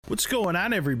What's going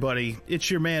on, everybody?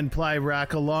 It's your man, Ply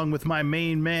Rock, along with my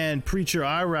main man, Preacher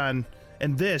Aaron,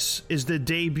 and this is the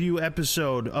debut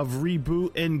episode of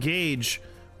Reboot Engage.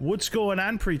 What's going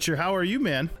on, Preacher? How are you,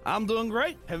 man? I'm doing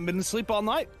great. Haven't been to sleep all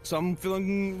night, so I'm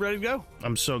feeling ready to go.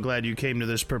 I'm so glad you came to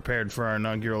this prepared for our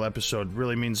inaugural episode.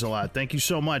 Really means a lot. Thank you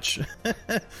so much.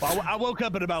 Well, I woke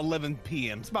up at about 11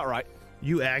 p.m. It's about right.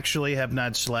 You actually have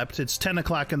not slept. It's 10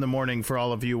 o'clock in the morning for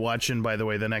all of you watching, by the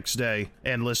way, the next day,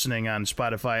 and listening on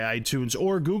Spotify, iTunes,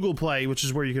 or Google Play, which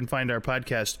is where you can find our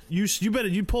podcast.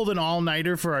 You pulled an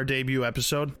all-nighter for our debut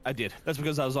episode? I did. That's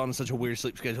because I was on such a weird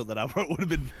sleep schedule that I would have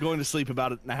been going to sleep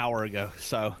about an hour ago.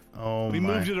 So we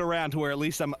moved it around to where at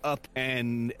least I'm up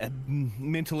and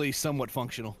mentally somewhat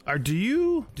functional. Do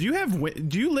you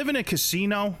live in a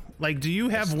casino? Like, do you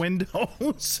have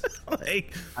windows?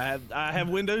 Like, I have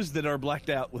windows that are blacked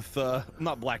out with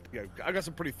not blacked. I got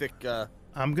some pretty thick.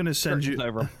 I'm gonna send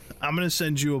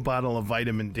you a bottle of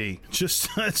vitamin D just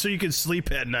so you can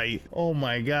sleep at night. Oh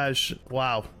my gosh!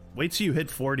 Wow. Wait till you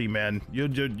hit 40, man. You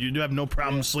have no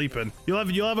problem sleeping. You'll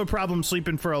have a problem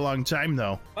sleeping for a long time,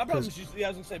 though. My problem is usually, I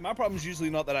was gonna say, my problem is usually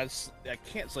not that I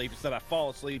can't sleep; it's that I fall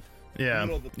asleep. Yeah.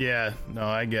 No,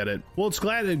 I get it. Well, it's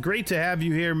great to have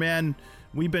you here, man.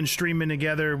 We've been streaming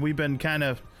together. We've been kind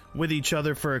of with each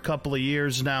other for a couple of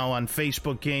years now on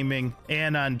Facebook Gaming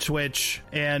and on Twitch,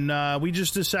 and we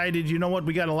just decided, you know what,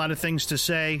 we got a lot of things to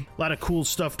say, a lot of cool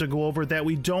stuff to go over that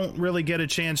we don't really get a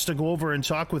chance to go over and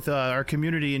talk with our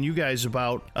community and you guys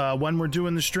about when we're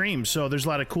doing the stream. So there's a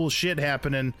lot of cool shit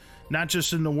happening, not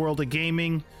just in the world of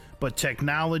gaming, but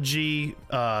technology.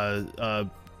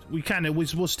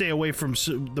 We'll stay away from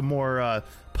the more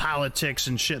politics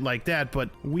and shit like that, but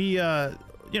we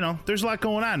there's a lot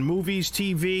going on. Movies,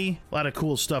 TV, a lot of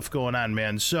cool stuff going on,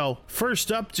 man. So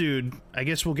first up, dude, I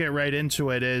guess we'll get right into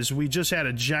it, is we just had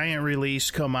a giant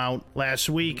release come out last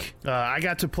week. I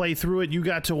got to play through it. You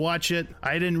got to watch it.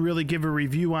 I didn't really give a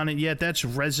review on it yet. That's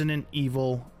Resident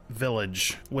Evil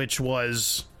Village, which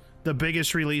was the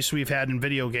biggest release we've had in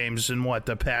video games in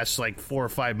the past 4 or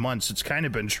 5 months. It's kind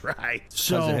of been dry.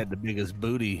 So it had the biggest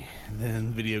booty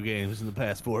in video games in the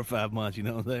past 4 or 5 months. You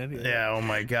know what I'm saying? Yeah. Oh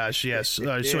my gosh. Yes.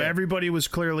 So everybody was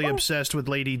clearly obsessed with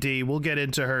Lady D. We'll get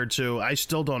into her too. I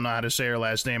still don't know how to say her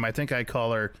last name. I think I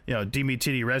call her, Demi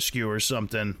Titty Rescue or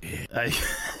something. I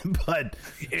think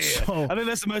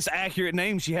that's the most accurate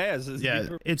name she has. Yeah.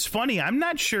 It's funny. I'm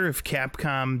not sure if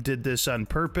Capcom did this on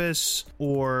purpose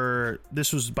or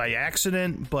this was by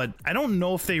accident, but I don't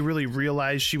know if they really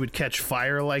realized she would catch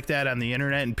fire like that on the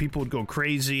internet and people would go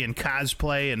crazy and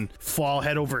cosplay and fall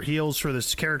head over heels for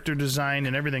this character design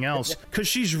and everything else, because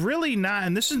she's really not,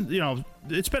 and this is,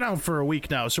 it's been out for a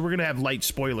week now, so we're gonna have light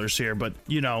spoilers here, but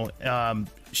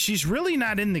she's really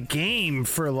not in the game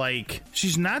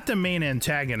she's not the main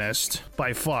antagonist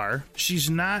by far. She's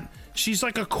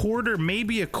like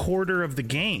maybe a quarter of the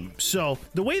game. So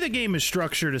the way the game is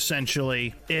structured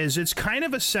essentially is it's kind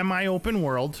of a semi-open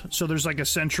world. So there's like a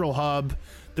central hub.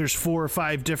 There's 4 or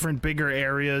 5 different bigger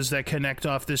areas that connect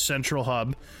off this central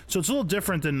hub. So it's a little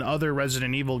different than other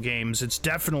Resident Evil games. It's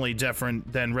definitely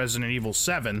different than Resident Evil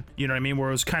 7, you know what I mean? Where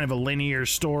it was kind of a linear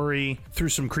story through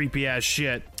some creepy ass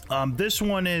shit. This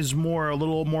one is a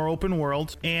little more open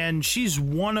world, and she's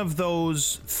one of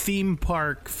those theme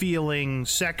park feeling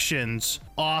sections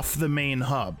off the main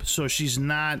hub. So she's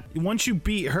not, once you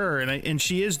beat her, and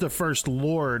she is the first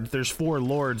lord, there's 4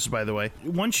 lords, by the way.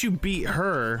 Once you beat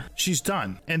her, she's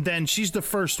done. And then she's the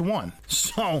first one.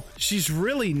 So she's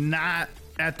really not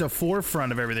at the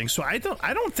forefront of everything. So I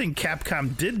don't think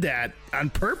Capcom did that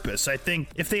on purpose. I think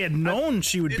if they had known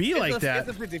she would be like that.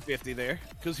 It's a 50-50 there,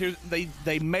 because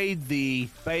they made the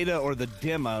beta or the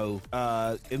demo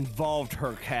involved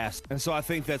her cast, and so I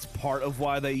think that's part of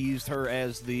why they used her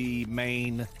as the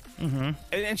main. Mm-hmm.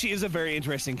 And she is a very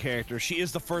interesting character. She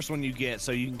is the first one you get,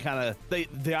 so you can kind of...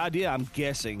 The idea, I'm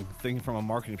guessing, thinking from a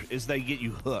marketing... is they get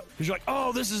you hooked. Because you're like,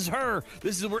 oh, this is her!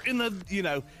 We're in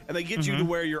the... And they get you to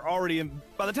where you're already in...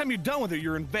 By the time you're done with her,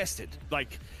 you're invested.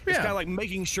 It's kind of like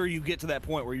making sure you get to that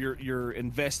point where you're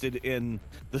invested in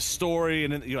the story,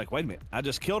 and then you're like, wait a minute, I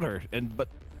just killed her, but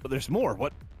there's more.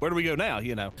 Where do we go now?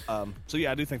 So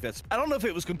yeah, I do think I don't know if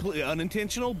it was completely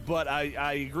unintentional, but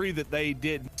I agree that they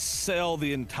did sell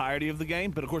the entirety of the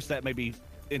game. But of course, that may be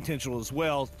intentional as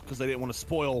well, because they didn't want to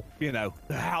spoil,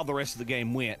 how the rest of the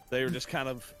game went. They were just kind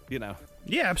of,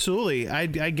 Yeah, absolutely. I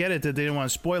get it that they didn't want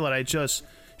to spoil it.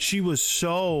 She was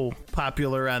so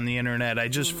popular on the internet. I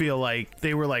just feel like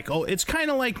they were like, oh, it's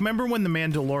kind of like, remember when The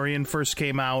Mandalorian first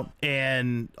came out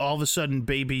and all of a sudden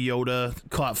Baby Yoda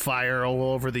caught fire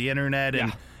all over the internet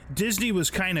and Disney was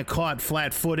kind of caught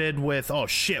flat-footed with, oh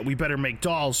shit, we better make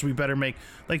dolls, we better make,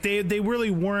 like, they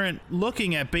really weren't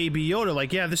looking at Baby Yoda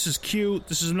like, yeah, this is cute,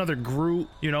 this is another Groot,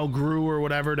 Gru or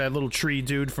whatever, that little tree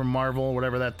dude from Marvel,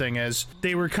 whatever that thing is.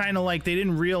 They were kind of like, they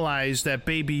didn't realize that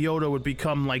Baby Yoda would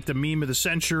become like the meme of the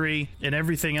century and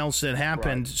everything else that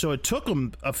happened. Right. So it took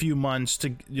them a few months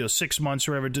to, 6 months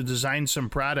or whatever, to design some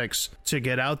products to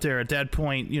get out there. At that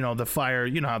point, the fire,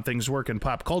 how things work in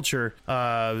pop culture,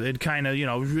 it kind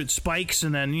of, it spikes,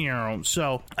 and then,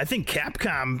 so I think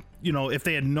Capcom, if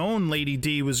they had known Lady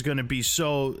D was going to be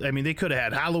they could have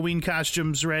had Halloween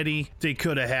costumes ready. They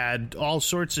could have had all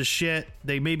sorts of shit.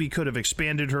 They maybe could have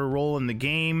expanded her role in the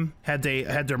game had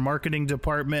their marketing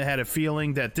department had a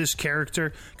feeling that this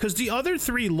character, because the other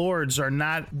three lords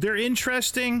they're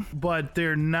interesting, but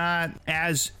they're not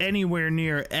as anywhere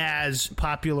near as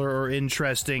popular or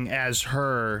interesting as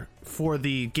her for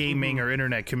the gaming or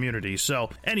internet community.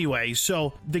 So anyway,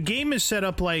 the game is set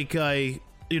up like an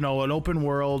open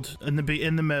world in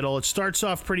the middle. It starts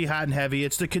off pretty hot and heavy.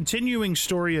 It's the continuing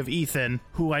story of Ethan,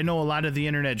 who I know a lot of the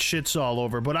internet shits all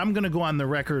over, but I'm going to go on the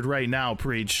record right now,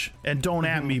 Preach, and don't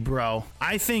at me, bro.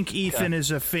 I think Ethan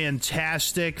is a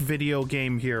fantastic video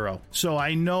game hero. So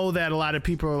I know that a lot of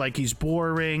people are like, he's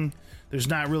boring. There's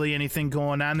not really anything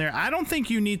going on there. I don't think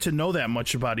you need to know that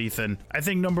much about Ethan. I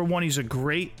think, number one, he's a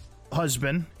great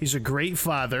husband, he's a great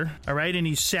father, all right, and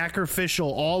he's sacrificial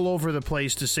all over the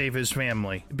place to save his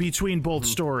family between both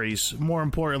stories. More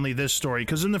importantly, this story,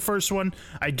 because in the first one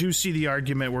I do see the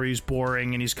argument where he's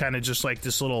boring and he's kind of just like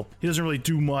this little, he doesn't really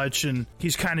do much, and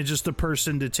he's kind of just the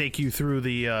person to take you through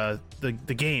the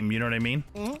game, you know what I mean?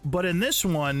 But in this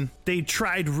one, they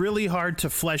tried really hard to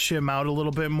flesh him out a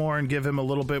little bit more and give him a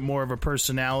little bit more of a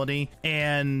personality,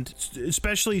 and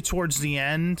especially towards the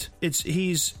end,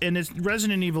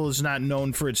 Resident Evil is not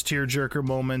known for its tearjerker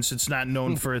moments. It's not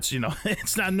known for its,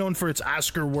 it's not known for its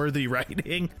Oscar-worthy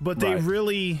writing, but they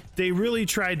really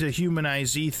tried to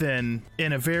humanize Ethan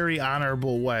in a very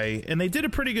honorable way, and they did a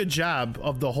pretty good job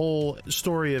of the whole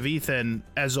story of Ethan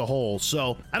as a whole.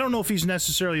 So I don't know if he's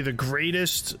necessarily the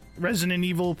greatest Resident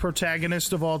Evil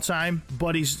protagonist of all time,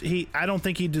 but I don't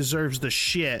think he deserves the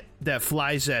shit that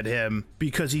flies at him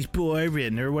because he's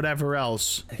boring or whatever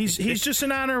else. He's just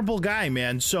an honorable guy,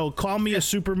 man. So call me a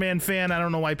Superman fan. I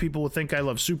don't know why people would think I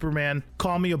love Superman.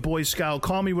 Call me a Boy Scout.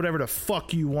 Call me whatever the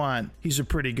fuck you want. He's a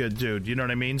pretty good dude. You know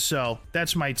what I mean? So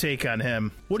that's my take on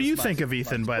him. What do you think of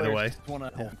Ethan, by the way? I'll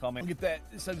get that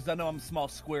because I know I'm a small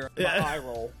square. My eye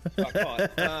roll got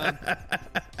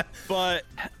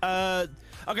caught.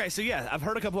 Okay, so yeah, I've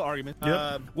heard a couple of arguments.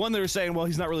 Yep. One, they were saying, well,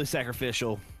 he's not really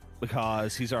sacrificial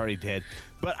because he's already dead.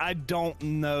 But I don't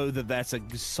know that that's a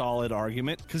solid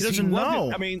argument. He doesn't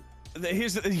know. I mean,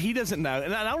 he doesn't know.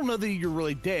 And I don't know that you're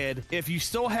really dead if you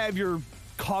still have your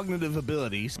cognitive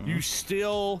abilities. You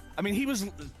still, he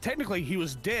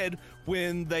was dead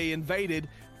when they invaded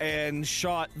and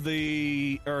shot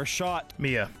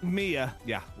Mia.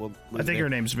 Yeah, well, I think her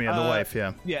name's Mia, the wife.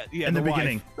 Yeah, in the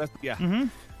beginning.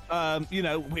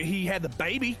 He had the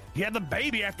baby. He had the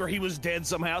baby after he was dead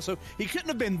somehow, so he couldn't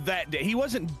have been that dead. He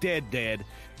wasn't dead.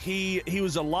 He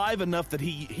was alive enough that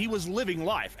he was living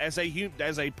life as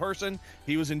a person.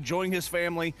 He was enjoying his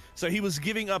family, so he was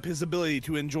giving up his ability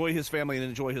to enjoy his family and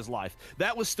enjoy his life.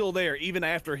 That was still there even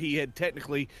after he had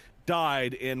technically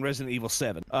died in Resident Evil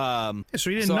 7. So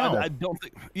he didn't know. I don't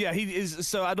think. Yeah, he is.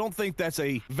 So I don't think that's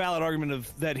a valid argument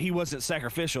of that he wasn't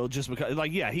sacrificial just because.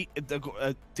 He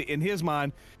in his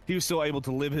mind he was still able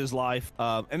to live his life,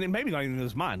 and then maybe not even in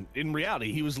his mind. In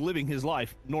reality, he was living his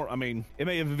life. It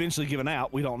may have eventually given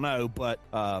out. We don't know, but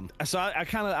so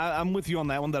I'm with you on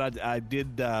that one. That I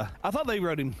did. I thought they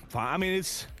wrote him fine.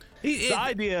 The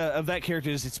idea of that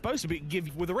character is it's supposed to be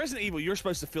with the Resident Evil, you're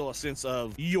supposed to feel a sense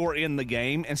of you're in the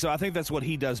game, and so I think that's what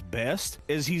he does best.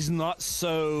 Is he's not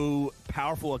so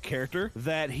powerful a character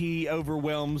that he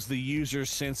overwhelms the user's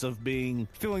sense of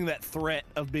feeling that threat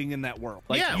of being in that world.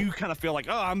 You kind of feel like,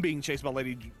 oh, I'm being chased by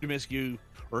Lady Dimitrescu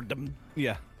or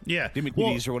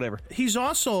Dimitrides or whatever. He's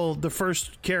also the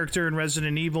first character in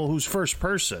Resident Evil who's first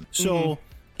person, so.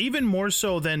 Even more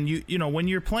so than when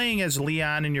you're playing as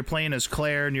Leon and you're playing as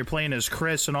Claire and you're playing as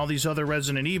Chris and all these other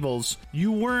Resident Evils,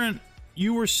 you were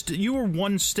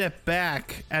one step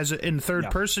back in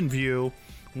third person view,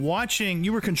 watching.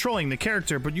 You were controlling the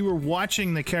character, but you were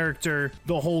watching the character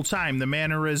the whole time. The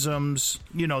mannerisms,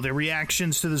 the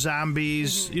reactions to the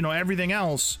zombies, everything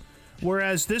else.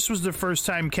 Whereas this was the first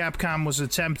time Capcom was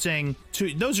attempting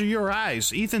to, those are your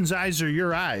eyes. Ethan's eyes are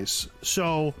your eyes.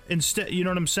 So instead, you know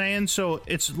what I'm saying? So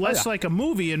it's less like a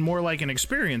movie and more like an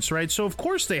experience, right? So of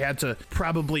course they had to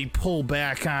probably pull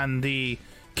back on the,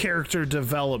 character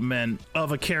development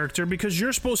of a character because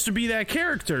you're supposed to be that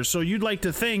character. So you'd like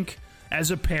to think, as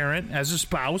a parent, as a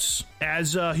spouse,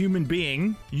 as a human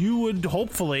being, you would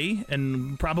hopefully,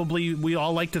 and probably we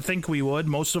all like to think we would,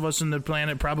 most of us in the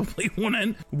planet probably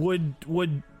wouldn't,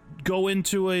 would go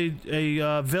into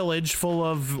a village full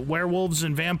of werewolves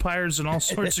and vampires and all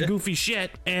sorts of goofy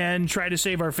shit and try to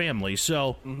save our family.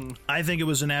 So I think it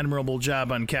was an admirable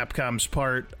job on Capcom's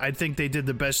part. I think they did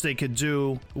the best they could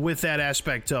do with that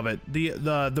aspect of it.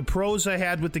 The pros I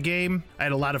had with the game, I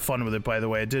had a lot of fun with it, by the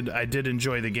way. I did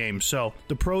enjoy the game. So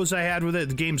the pros I had with it,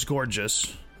 the game's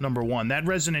gorgeous. Number one, that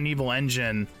Resident Evil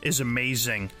engine is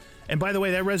amazing. And by the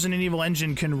way, that Resident Evil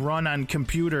engine can run on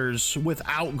computers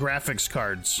without graphics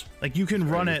cards. Like, you can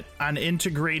run it on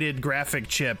integrated graphic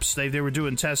chips. They were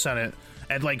doing tests on it.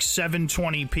 At like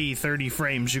 720p 30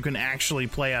 frames, you can actually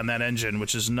play on that engine,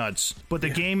 which is nuts. But the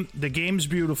game's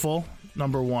beautiful.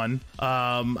 Number one.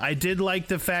 I did like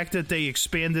the fact that they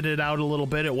expanded it out a little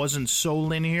bit. It wasn't so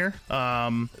linear.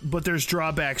 But there's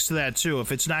drawbacks to that too.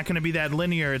 If it's not going to be that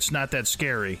linear, it's not that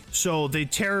scary. So the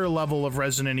terror level of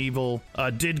Resident Evil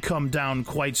did come down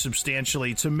quite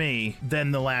substantially to me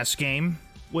than the last game,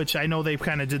 which I know they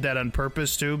kind of did that on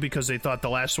purpose too, because they thought the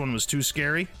last one was too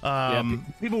scary.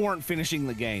 People weren't finishing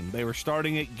the game. They were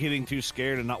starting it, getting too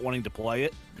scared, and not wanting to play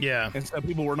it. Yeah. And so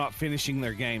people were not finishing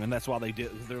their game, and that's why they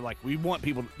did. They're like, we want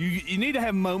people. You need to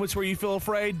have moments where you feel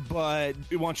afraid, but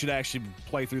we want you to actually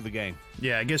play through the game.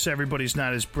 Yeah, I guess everybody's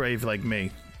not as brave like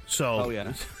me. So, oh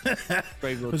yeah,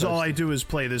 because all I do is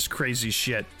play this crazy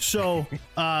shit. So,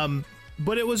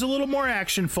 but it was a little more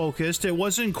action focused. It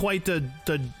wasn't quite the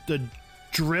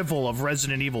drivel of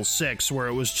Resident Evil 6 where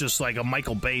it was just like a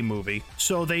Michael Bay movie.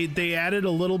 So they added a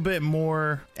little bit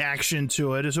more action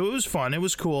to it. So it was fun. It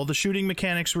was cool. The shooting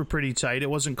mechanics were pretty tight. It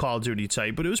wasn't Call of Duty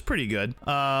tight, but it was pretty good.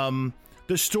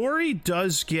 The story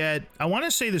does get, I want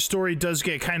to say the story does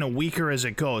get kind of weaker as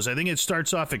it goes. I think it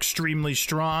starts off extremely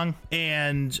strong,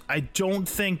 and I don't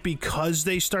think because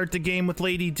they start the game with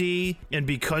Lady D and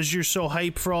because you're so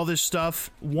hyped for all this stuff,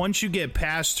 once you get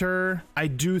past her, I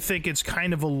do think it's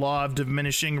kind of a law of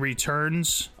diminishing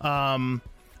returns.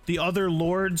 The other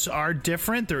lords are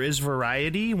different. There is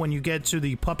variety. When you get to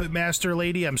the Puppet Master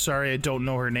lady, I'm sorry, I don't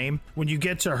know her name. When you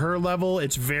get to her level,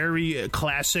 it's very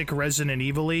classic Resident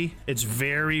Evil-y. It's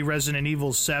very Resident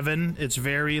Evil 7. It's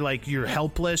very like you're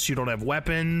helpless. You don't have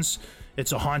weapons.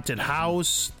 It's a haunted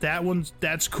house.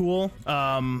 That's cool.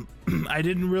 I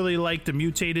didn't really like the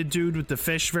mutated dude with the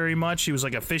fish very much. He was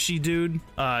like a fishy dude.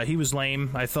 He was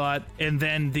lame, I thought. And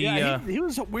then he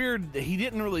was weird. He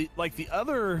didn't really like the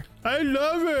other. I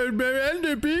love it, man.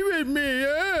 To be with me.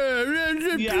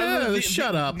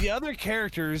 Shut up. The other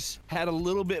characters had a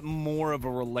little bit more of a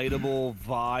relatable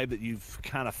vibe that you've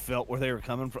kind of felt where they were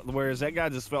coming from. Whereas that guy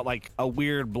just felt like a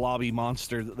weird blobby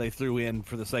monster that they threw in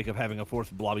for the sake of having a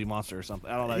fourth blobby monster or something.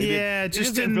 I don't know. It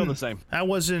just didn't feel the same.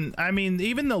 I mean,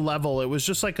 even the level, it was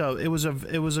just like it was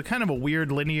a kind of a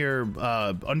weird linear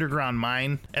underground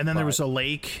mine, and then there was a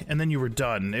lake, and then you were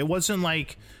done. It wasn't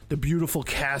like the beautiful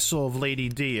castle of Lady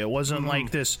D. It wasn't like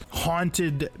this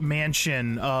haunted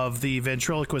mansion of the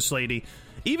ventriloquist lady.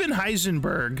 Even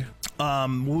Heisenberg,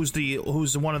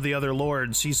 who's one of the other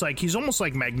lords, he's almost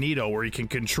like Magneto, where he can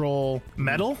control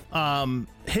metal.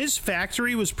 His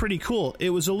factory was pretty cool.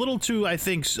 It was a little too, I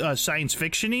think, science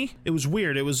fiction-y. It was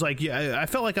weird. It was like, I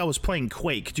felt like I was playing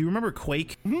Quake. Do you remember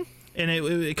Quake? Mm-hmm. And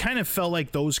it kind of felt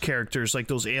like those characters, like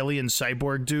those alien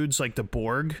cyborg dudes, like the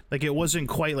Borg. Like, it wasn't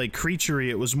quite like creaturey.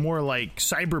 It was more like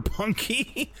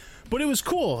cyberpunky. But it was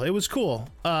cool. It was cool.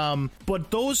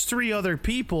 But those three other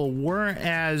people weren't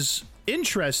as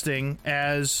interesting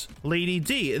as Lady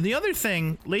D. And the other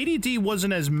thing, Lady D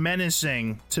wasn't as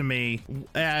menacing to me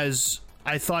as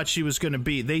I thought she was going to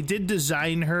be. They did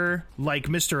design her like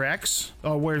Mr. X,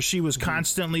 where she was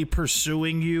constantly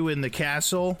pursuing you in the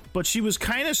castle, but she was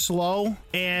kind of slow.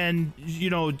 And, you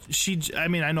know, I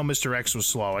know Mr. X was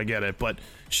slow, I get it, but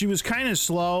she was kind of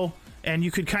slow. And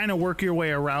you could kind of work your way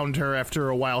around her after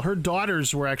a while. Her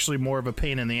daughters were actually more of a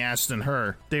pain in the ass than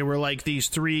her. They were like these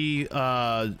three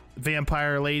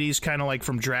vampire ladies, kind of like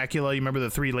from Dracula. You remember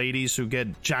the three ladies who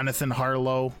get Jonathan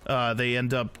Harlow? They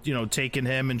end up, taking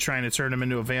him and trying to turn him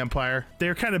into a vampire.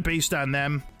 They're kind of based on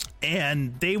them.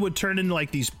 And they would turn into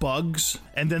like these bugs,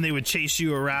 and then they would chase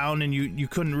you around, and you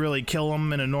couldn't really kill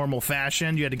them in a normal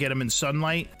fashion. You had to get them in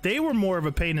sunlight. They were more of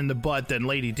a pain in the butt than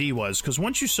Lady D was, because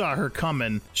once you saw her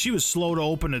coming, she was slow to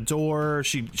open a door.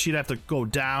 She'd have to go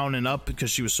down and up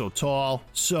because she was so tall.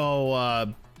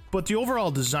 So but the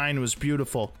overall design was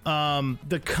beautiful.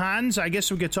 The cons, I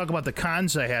guess we could talk about the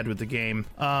cons I had with the game.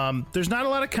 There's not a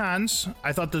lot of cons.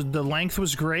 I thought the length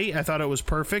was great. I thought it was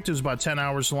perfect. It was about 10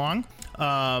 hours long.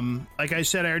 Like I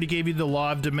said, I already gave you the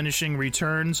law of diminishing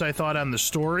returns. I thought on the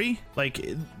story, like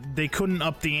they couldn't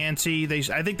up the ante.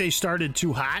 I think they started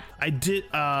too hot. I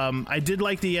did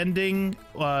like the ending.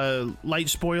 Light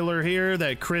spoiler here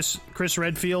that Chris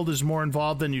Redfield is more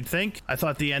involved than you'd think. I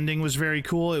thought the ending was very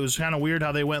cool. It was kind of weird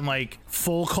how they went like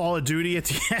full Call of Duty at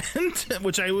the end,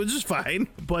 which I was just fine.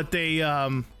 But they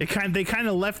kind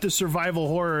of left the survival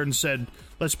horror and said,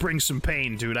 let's bring some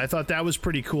pain, dude. I thought that was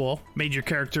pretty cool. Made your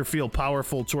character feel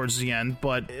powerful towards the end.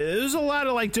 But there's a lot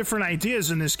of like different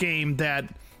ideas in this game that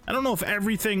I don't know if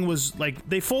everything was like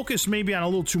they focused maybe on a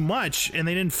little too much and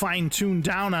they didn't fine tune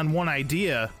down on one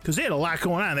idea because they had a lot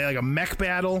going on. They had like a mech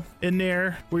battle in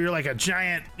there where you're like a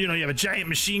giant, you have a giant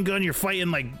machine gun. You're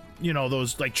fighting like,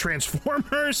 those like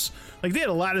Transformers. Like they had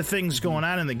a lot of things going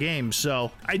on in the game.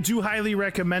 So I do highly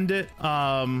recommend it.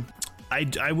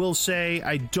 I will say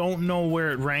I don't know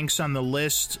where it ranks on the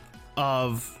list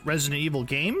of Resident Evil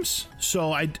games,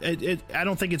 so I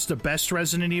don't think it's the best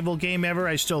Resident Evil game ever.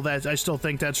 I still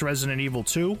think that's Resident Evil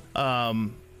 2.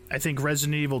 I think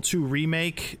Resident Evil 2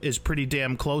 Remake is pretty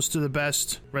damn close to the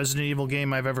best Resident Evil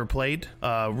game I've ever played,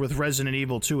 with Resident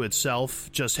Evil 2 itself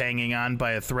just hanging on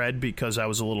by a thread because I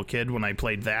was a little kid when I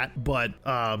played that. But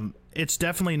it's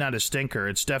definitely not a stinker.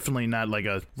 It's definitely not like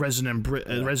a Resident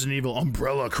Evil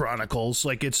Umbrella Chronicles.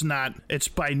 Like it's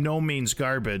by no means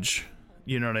garbage.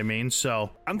 You know what I mean?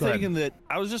 So I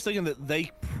was just thinking that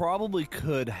they probably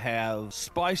could have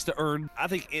spiced the earn. I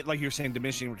think it, like you're saying,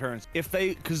 diminishing returns.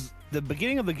 Because the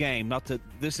beginning of the game,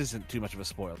 this isn't too much of a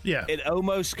spoiler. Yeah. It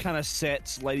almost kind of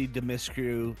sets Lady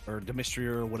Dimitrescu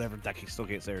or whatever, I still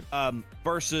can't say her,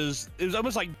 versus, it was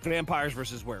almost like vampires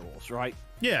versus werewolves, right?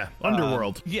 Yeah,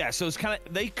 Underworld. So it's kind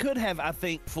of, they could have, I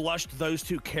think, flushed those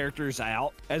two characters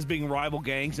out as being rival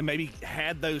gangs and maybe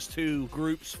had those two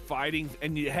groups fighting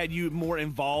and had you more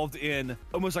involved in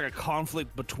almost like a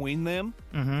conflict between them.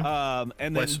 Mm-hmm.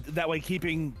 And then that way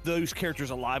keeping those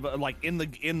characters alive, like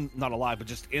not alive, but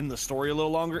just in the story a little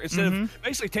longer, instead of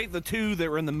basically take the two that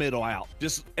were in the middle out,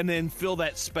 and then fill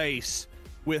that space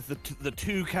with the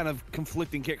two kind of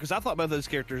conflicting characters. I thought both of those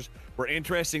characters were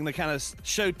interesting. They kind of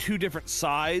showed two different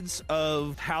sides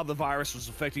of how the virus was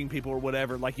affecting people or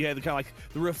whatever. Like you had the kind of like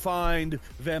the refined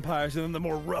vampires and then the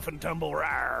more rough and tumble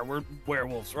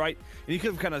werewolves, right? And you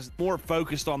could have kind of more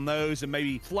focused on those and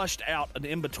maybe flushed out an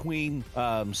in-between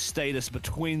status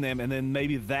between them, and then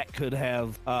maybe that could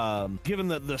have given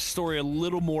the story a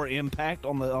little more impact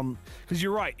on because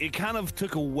you're right, it kind of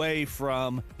took away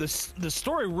from the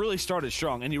story really started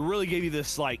strong. And you really gave you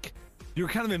this, like, you're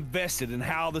kind of invested in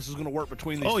how this is going to work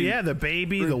between these two. Yeah, the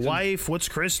baby, the wife, what's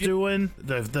Chris doing,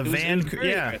 the van,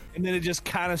 yeah. And then it just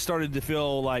kind of started to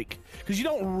feel like, because you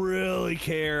don't really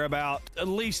care about at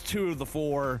least two of the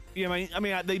four. I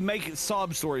mean, they make it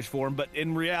sob stories for them, but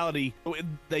in reality,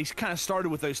 they kind of started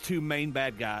with those two main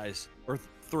bad guys, or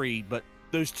three, but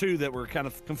those two that were kind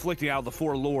of conflicting out of the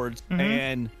four lords,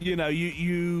 and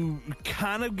you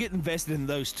kind of get invested in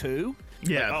those two.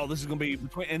 Yeah. Like, this is going to be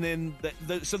between, and then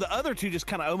so the other two just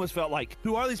kind of almost felt like,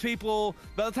 who are these people?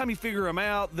 By the time you figure them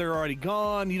out, they're already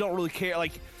gone. You don't really care.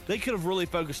 Like they could have really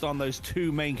focused on those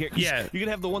two main characters. Yeah. You could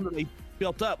have the one that they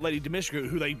built up, Lady Dimitrescu,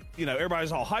 who they,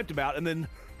 everybody's all hyped about, and then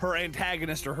her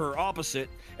antagonist or her opposite,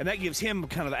 and that gives him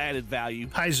kind of added value.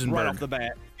 Heisenberg. Right off the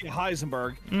bat. Yeah,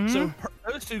 Heisenberg. So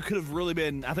those two could have really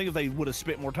been, I think if they would have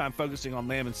spent more time focusing on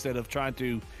them instead of trying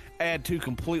to add two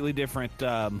completely different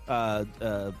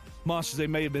monsters, they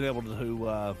may have been able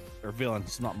to, or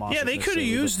villains, not monsters. Yeah, they could have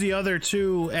used the other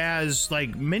two as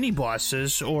like mini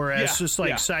bosses or as just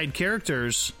like side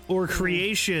characters or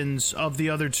creations of the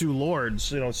other two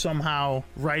lords, somehow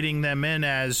writing them in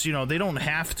as, they don't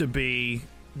have to be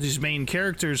these main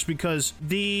characters, because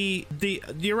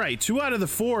you're right, 2 out of the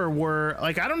 4 were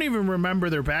like, I don't even remember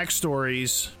their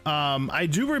backstories. I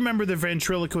do remember the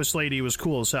ventriloquist lady was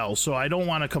cool as hell, so I don't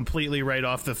want to completely write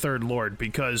off the third lord,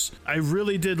 because I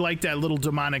really did like that little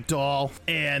demonic doll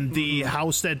and the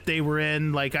house that they were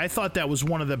in. Like, I thought that was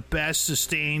one of the best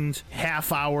sustained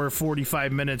half hour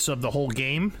 45 minutes of the whole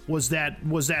game was that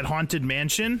haunted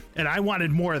mansion, and I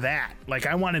wanted more of that. Like,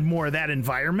 I wanted more of that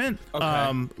environment.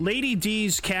 Okay. Lady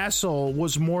D's castle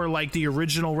was more like the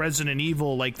original Resident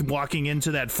Evil, like walking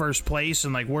into that first place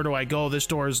and like, where do I go? This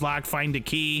door is locked, find a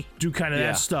key, do kind of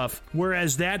that stuff.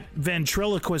 Whereas that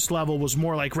ventriloquist level was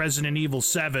more like Resident Evil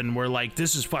 7, where like,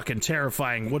 this is fucking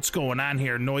terrifying. What's going on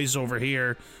here? Noise over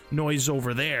here, noise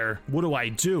over there. What do I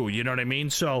do? You know what I mean?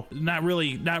 So not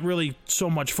really so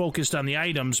much focused on the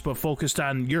items, but focused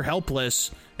on you're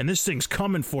helpless and this thing's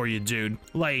coming for you, dude.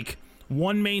 Like,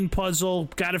 one main puzzle,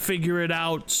 gotta figure it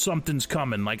out, something's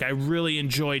coming. Like, I really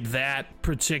enjoyed that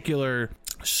particular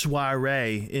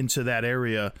soiree into that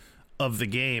area of the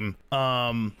game.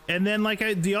 And then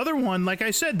the other one, like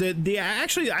I said,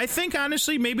 actually, I think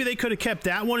honestly maybe they could have kept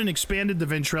that one and expanded the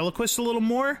ventriloquist a little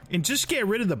more and just get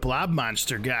rid of the blob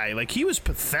monster guy. Like, he was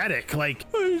pathetic. Like,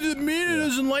 the man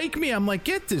doesn't like me. I'm like,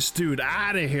 get this dude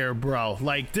out of here, bro.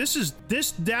 Like,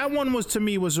 that one was, to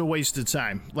me, was a waste of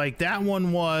time. Like, that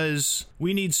one was,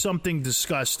 we need something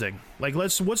disgusting. Like,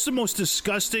 what's the most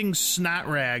disgusting snot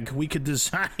rag we could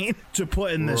design to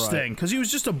put in this thing? Because he was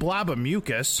just a blob of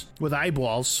mucus with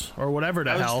eyeballs or whatever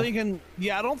the hell. I was thinking,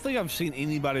 I don't think I've seen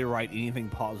anybody write anything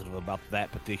positive about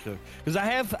that particular. Because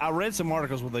I read some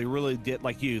articles where they really did,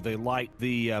 like you, they liked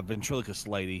the ventriloquist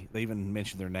lady. They even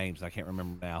mentioned their names. I can't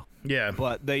remember now. Yeah.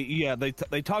 But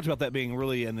they talked about that being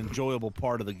really an enjoyable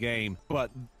part of the game.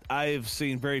 But I've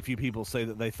seen very few people say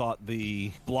that they thought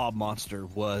the blob monster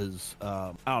was,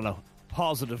 I don't know,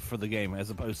 positive for the game as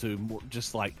opposed to more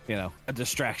just like, a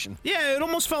distraction. Yeah, it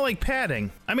almost felt like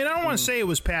padding. I mean, I don't want to say it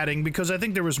was padding because I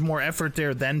think there was more effort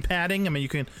there than padding. I mean,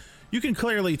 you can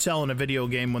clearly tell in a video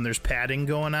game when there's padding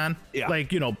going on. Yeah. Like,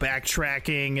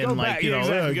 backtracking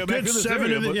and get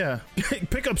 7 of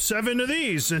pick up 7 of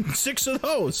these and 6 of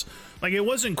those. Like, it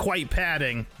wasn't quite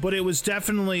padding, but it was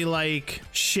definitely like,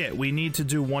 shit, we need to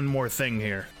do one more thing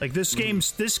here. Like, this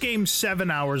game's 7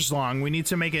 hours long. We need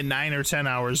to make it 9 or 10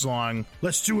 hours long.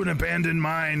 Let's do an abandoned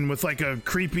mine with like a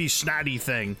creepy snotty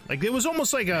thing. Like, it was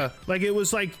almost like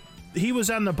he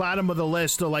was on the bottom of the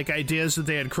list of like ideas that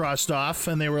they had crossed off,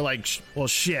 and they were like, well,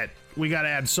 shit, we got to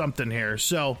add something here.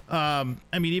 So, I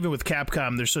mean, even with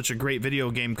Capcom, they're such a great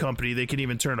video game company, they can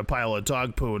even turn a pile of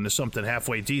dog poo into something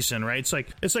halfway decent, right?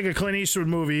 It's like a Clint Eastwood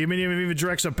movie. I mean, even if he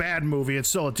directs a bad movie, it's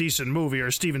still a decent movie,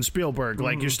 or Steven Spielberg.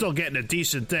 Like, you're still getting a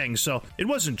decent thing. So it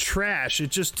wasn't trash.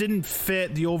 It just didn't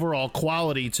fit the overall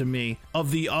quality to me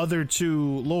of the other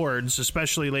two lords,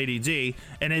 especially Lady D,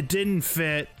 and it didn't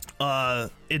fit.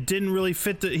 It didn't really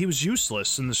fit. He was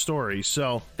useless in the story,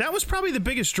 so that was probably the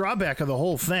biggest drawback of the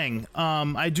whole thing.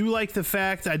 I do like the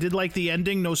fact, I did like the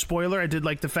ending, no spoiler. I did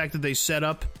like the fact that they set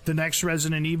up the next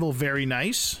Resident Evil very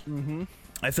nice.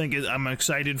 I think I'm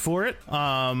excited for it.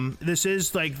 This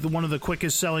is like one of the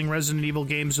quickest selling Resident Evil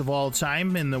games of all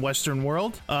time in the Western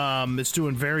world. It's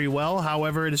doing very well.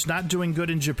 However, it is not doing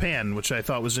good in Japan, which I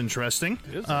thought was interesting.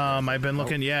 I've been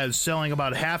looking, it's selling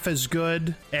about half as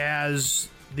good as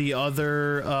the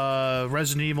other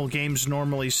Resident Evil games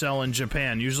normally sell in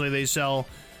Japan. Usually they sell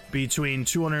between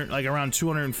around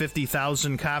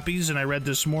 250,000 copies, and I read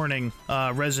this morning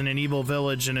Resident Evil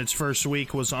Village in its first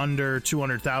week was under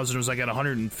 200,000. It was like at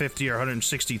 150 or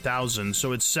 160,000,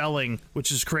 so it's selling,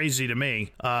 which is crazy to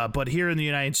me. But here in the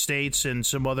United States and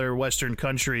some other Western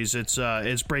countries,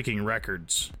 it's breaking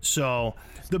records. So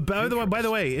by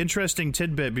the way, interesting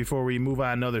tidbit before we move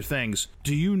on to other things.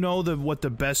 Do you know what the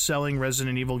best-selling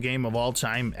Resident Evil game of all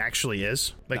time actually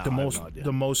is? Like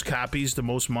the most copies, the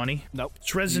most money? Nope.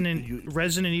 It's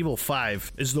Resident Evil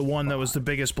 5 is the one that was the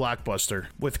biggest blockbuster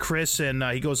with Chris, and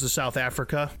he goes to South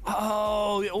Africa.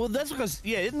 Oh, well, that's because,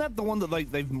 isn't that the one that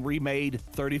like they've remade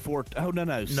 34? Oh, no.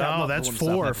 No, that's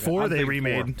 4. 4 they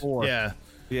remade. 4. Yeah.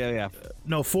 Yeah.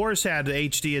 No, 4's had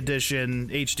HD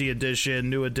edition,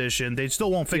 new edition. They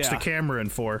still won't fix the camera in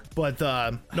 4. But,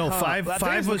 no, 5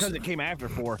 was... because it came after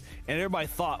 4, and everybody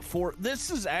thought 4...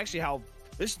 This is actually how...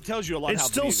 This tells you a lot. It how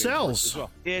still sells. Well.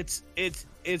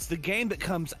 It's the game that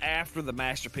comes after the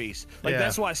masterpiece. Like,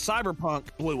 that's why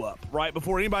Cyberpunk blew up, right?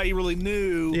 Before anybody really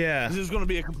knew this was going to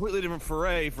be a completely different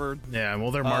foray for... Yeah,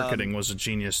 well, their marketing was a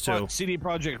genius, too. CD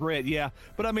Projekt Red, yeah.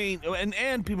 But, I mean,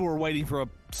 and people were waiting for a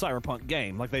Cyberpunk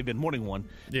game, like they've been wanting one.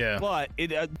 Yeah. But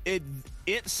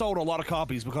it sold a lot of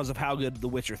copies because of how good The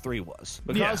Witcher 3 was.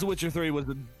 Because The Witcher 3 was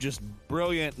a just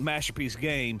brilliant masterpiece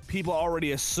game, people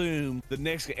already assumed the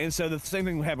next... And so the same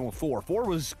thing happened with 4. 4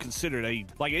 was considered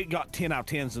it got 10 out of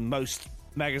 10s in most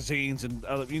magazines, and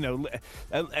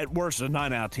at worst a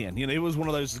 9 out of 10. It was one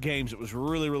of those games that was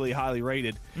really, really highly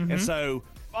rated. And so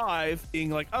 5 being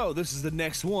like, oh, this is the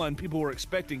next one, people were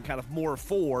expecting kind of more of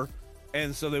 4,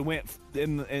 and so they went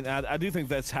and I do think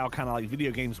that's how kind of like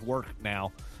video games work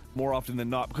now. more often than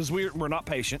not, because we're not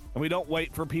patient, and we don't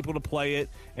wait for people to play it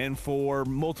and for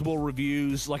multiple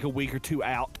reviews like a week or two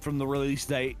out from the release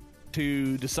date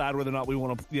to decide whether or not we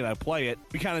want to, play it.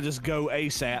 We kind of just go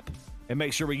ASAP and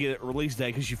make sure we get it release day,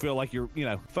 because you feel like you're,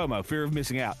 FOMO, fear of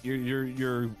missing out.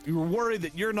 You're worried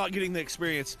that you're not getting the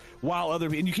experience while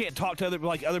and you can't talk to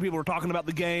other people are talking about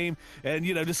the game and,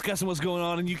 discussing what's going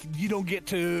on, and you don't get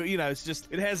to, it's just,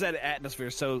 it has that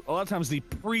atmosphere. So a lot of times the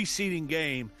preceding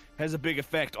game has a big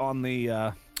effect on the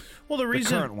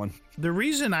current one. The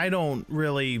reason I don't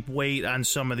really wait on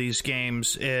some of these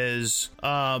games is,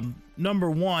 number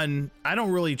one, I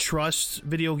don't really trust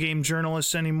video game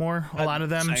journalists anymore, a lot of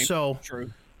them. Same. So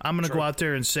True. I'm going to go out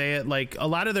there and say it. Like, a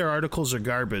lot of their articles are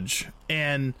garbage.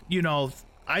 And,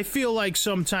 I feel like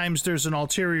sometimes there's an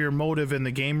ulterior motive in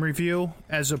the game review,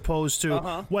 as opposed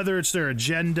to whether it's their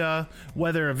agenda,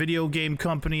 whether a video game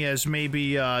company has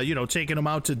maybe, taken them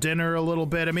out to dinner a little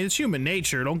bit. I mean, it's human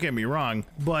nature, don't get me wrong.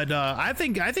 But I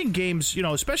think games,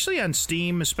 especially on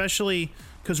Steam, especially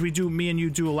because me and you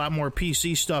do a lot more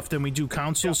PC stuff than we do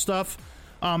console stuff.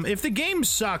 If the game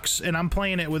sucks and I'm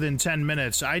playing it within 10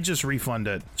 minutes, I just refund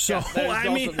it. So,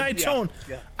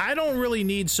 I don't really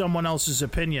need someone else's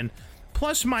opinion.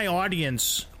 Plus,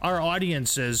 our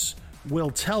audiences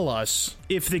will tell us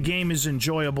if the game is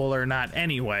enjoyable or not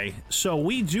anyway. So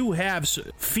we do have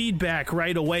feedback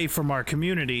right away from our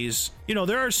communities.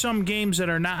 There are some games that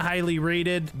are not highly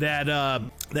rated that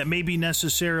maybe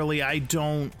necessarily I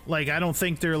don't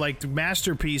think they're like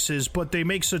masterpieces, but they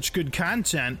make such good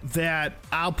content that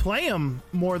I'll play them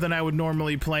more than I would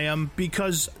normally play them,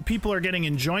 because people are getting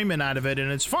enjoyment out of it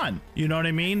and it's fun. You know what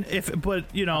I mean?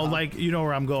 Like,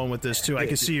 where I'm going with this too. I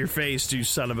can see your face, you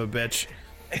son of a bitch.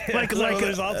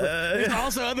 There's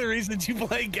also other reasons you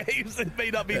play games that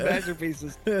may not be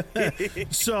masterpieces.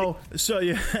 So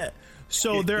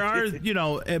there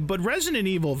are, but Resident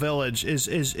Evil Village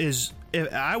is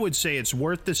I would say it's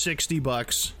worth the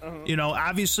 $60.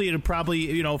 Obviously it'll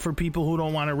probably, for people who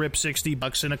don't want to rip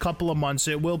 $60 in a couple of months,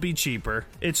 it will be cheaper.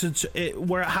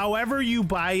 However you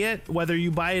buy it, whether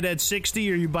you buy it at 60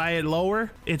 or you buy it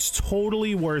lower, it's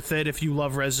totally worth it if you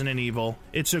love Resident Evil.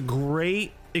 It's a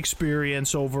great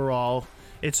experience overall.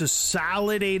 It's a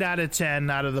solid 8 out of 10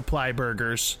 out of the Ply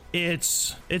Burgers.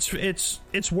 It's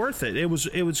worth it.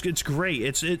 It's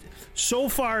great. So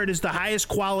far it is the highest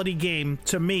quality game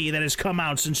to me that has come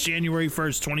out since January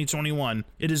 1st, 2021.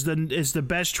 It's the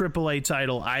best AAA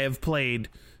title I have played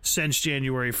since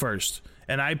January 1st.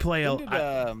 And I play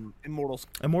Immortals.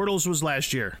 Immortals was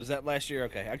last year. Was that last year?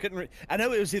 Okay, I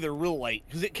know it was either real late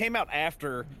because it came out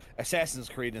after Assassin's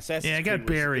Creed. It got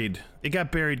buried. It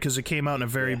got buried because it came out in a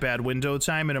very bad window of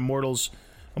time, and Immortals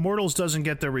doesn't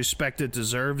get the respect it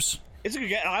deserves. It's a good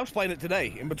game. I was playing it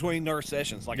today in between nurse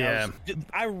sessions.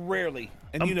 I rarely,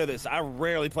 and you know this, I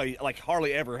rarely play,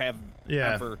 hardly ever have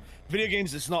time for video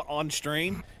games that's not on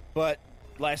stream. But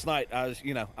last night I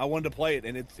wanted to play it,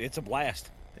 and it's a blast.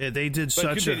 They did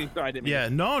such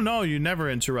No, you're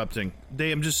never interrupting.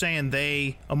 I'm just saying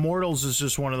Immortals is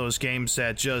just one of those games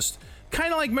that just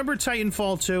kind of like, remember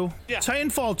Titanfall 2? Yeah.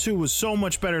 Titanfall 2 was so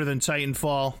much better than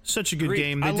Titanfall. Such a good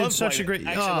game. They did such a great.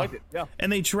 Liked it. Yeah.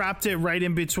 And they dropped it right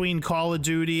in between Call of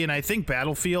Duty and I think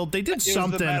Battlefield. They did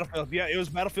something. It was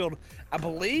Battlefield, I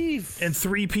believe. And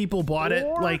 3 people bought it.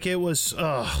 Like, it was.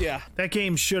 That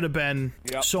game should have been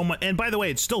so much. And by the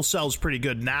way, it still sells pretty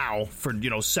good now for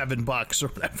 $7 or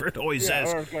whatever it always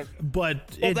says. But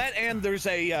that, and there's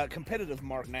a competitive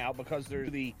mark now because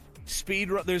there's the speed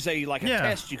run. There's a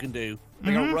test you can do,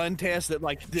 like a run test that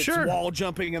that's wall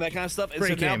jumping and that kind of stuff.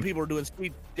 And now people are doing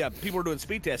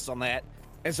speed tests on that.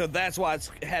 And so that's why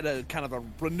it's had a kind of a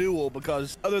renewal,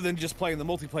 because other than just playing the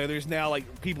multiplayer, there's now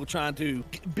people trying to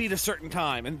beat a certain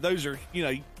time, and those are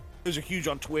huge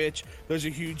on Twitch. Those are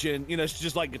huge in it's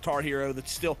just like Guitar Hero.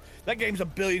 That game's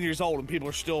 1 billion years old, and people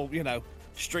are still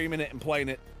streaming it and playing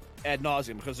it ad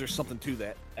nauseum because there's something to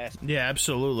that aspect. Yeah,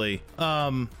 absolutely.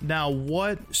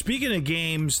 Now, speaking of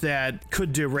games that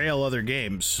could derail other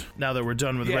games, now that we're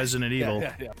done with Resident Evil,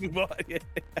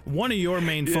 one of your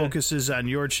main focuses on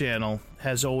your channel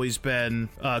has always been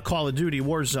Call of Duty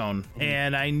Warzone.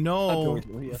 And I know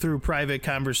through private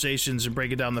conversations and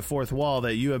breaking down the fourth wall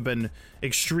that you have been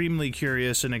extremely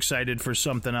curious and excited for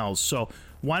something else. So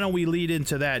why don't we lead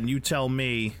into that and you tell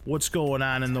me what's going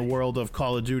on in the world of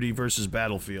Call of Duty versus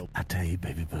Battlefield? I tell you,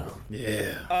 baby boo.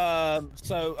 Yeah.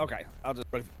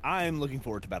 I'm looking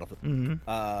forward to Battlefield.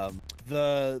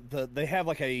 They have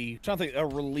a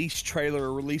release trailer,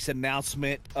 a release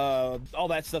announcement, all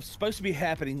that stuff's supposed to be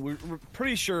happening. We're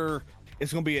pretty sure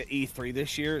It's going to be at E3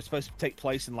 this year. It's supposed to take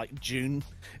place in like June.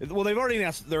 Well, they've already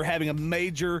announced they're having a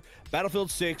major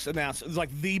Battlefield 6 announcement. It's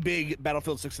like the big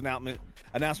Battlefield 6 announcement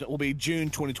will be June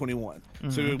 2021.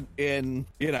 So in,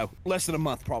 less than a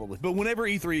month probably. But whenever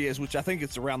E3 is, which I think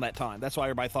it's around that time, that's why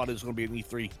everybody thought it was going to be an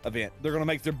E3 event. They're going to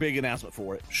make their big announcement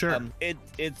for it. Sure.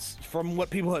 It's from what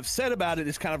people have said about it,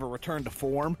 it's kind of a return to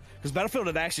form, because Battlefield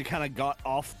had actually kind of got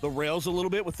off the rails a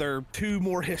little bit with their two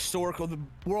more historical, the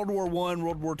World War I,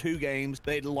 World War II games.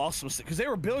 They'd lost some, because they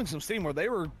were building some steam where they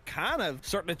were kind of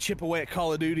starting to chip away at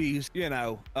Call of Duty's,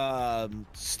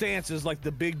 stance as like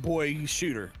the big boy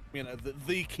shooter.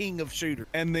 The king of shooter.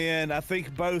 And then I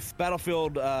think both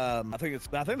Battlefield, I think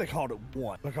they called it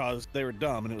 1 because they were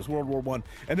dumb and it was World War I.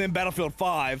 And then Battlefield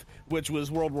 5, which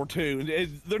was World War II.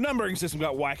 Their numbering system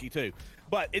got wacky too.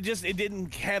 But it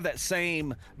didn't have that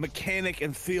same mechanic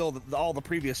and feel that all the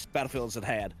previous Battlefields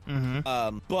had.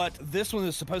 But this one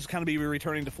is supposed to kind of be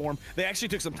returning to form. They actually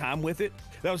took some time with it.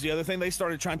 That was the other thing. They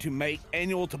started trying to make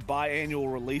annual to biannual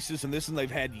releases, and this one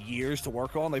they've had years to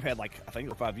work on. They've had I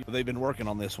think 5 years. They've been working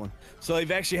on this one. So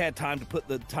they've actually had time to put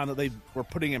the time that they were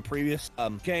putting in previous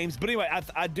games. But anyway,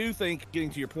 I do think,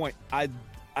 getting to your point, I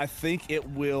think it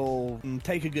will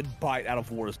take a good bite out of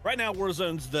Warzone. Right now,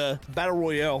 Warzone's the Battle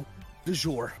Royale du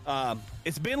jour.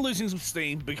 It's been losing some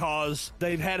steam because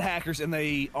they've had hackers and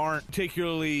they aren't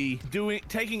particularly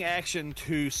taking action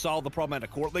to solve the problem at a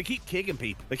court. They keep kicking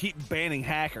people. They keep banning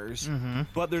hackers,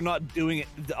 but they're not doing it.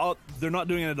 They're not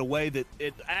doing it in a way that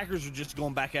hackers are just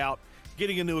going back out,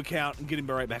 getting a new account, and getting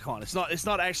right back on. It's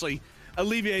not actually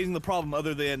alleviating the problem,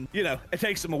 other than it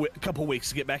takes them a couple weeks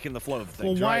to get back in the flow of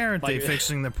things. Well, why aren't they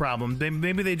fixing the problem?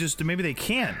 Maybe they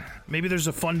can't. Maybe there's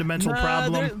a fundamental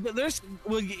problem.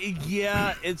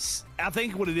 I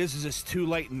think what it is it's too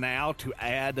late now to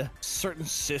add certain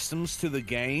systems to the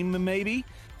game, maybe.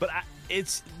 But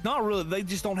it's not really. They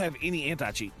just don't have any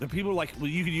anti-cheat. The people are like, well,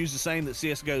 you could use the same that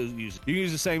CSGO uses. You can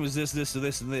use the same as this,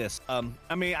 and this.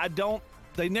 I mean, I don't.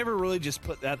 They never really just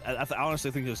put that. I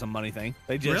honestly think it was a money thing.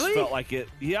 They just felt like it.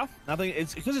 Yeah, I think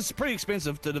it's because it's pretty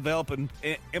expensive to develop and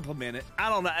implement it. I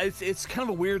don't know. It's kind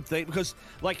of a weird thing because,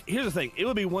 here's the thing. It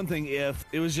would be one thing if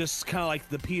it was just kind of like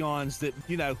the peons that,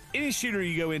 any shooter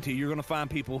you go into, you're going to find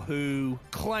people who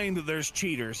claim that there's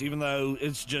cheaters, even though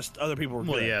it's just other people are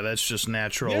good. Well, yeah, that's just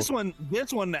natural. This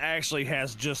one actually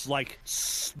has just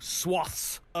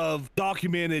swaths of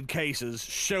documented cases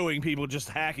showing people just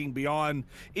hacking beyond,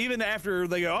 even after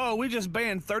they go, oh, we just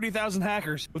banned 30,000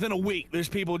 hackers. Within a week, there's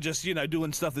people just,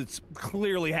 doing stuff that's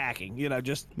clearly hacking,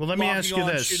 just well, let me ask you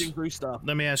this. Shooting through stuff.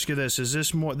 Let me ask you this. Is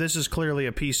this is clearly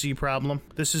a PC problem?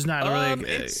 This is not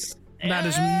really...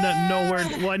 nowhere.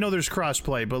 Well, I know there's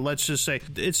crossplay, but let's just say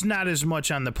it's not as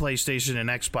much on the PlayStation and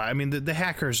Xbox. I mean, the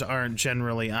hackers aren't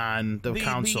generally on the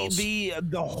consoles. The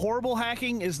horrible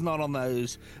hacking is not on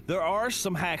those. There are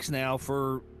some hacks now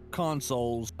for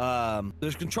consoles.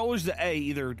 There's controllers that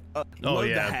either load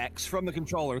the hacks from the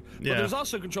controller, but there's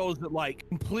also controllers that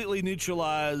completely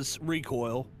neutralize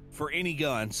recoil for any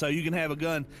gun. So you can have a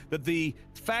gun that the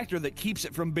factor that keeps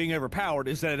it from being overpowered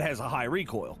is that it has a high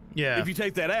recoil. Yeah. If you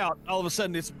take that out, all of a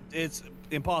sudden it's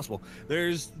impossible.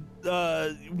 There's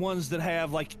ones that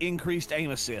have increased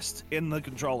aim assist in the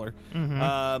controller.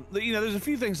 There's a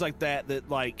few things like that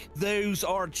those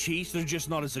are cheats. They're just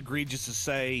not as egregious as,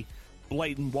 say,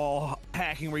 blatant wall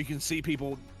hacking where you can see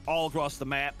people all across the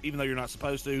map even though you're not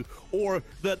supposed to, or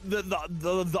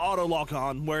the auto lock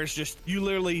on where it's just you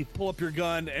literally pull up your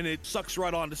gun and it sucks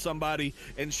right onto somebody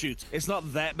and shoots. It's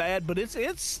not that bad, but it's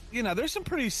there's some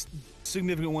pretty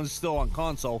significant ones still on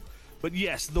console. But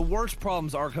yes, the worst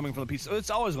problems are coming from the PC.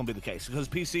 It's always going to be the case because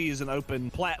PC is an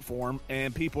open platform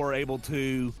and people are able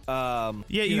to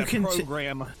you can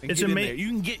program and get in there. You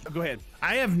can get. Go ahead.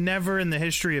 I have never in the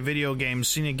history of video games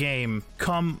seen a game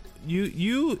come.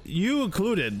 You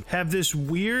included have this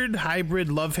weird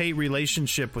hybrid love-hate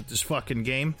relationship with this fucking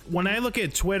game. When I look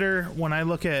at Twitter, when I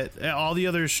look at all the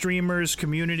other streamers,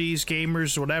 communities,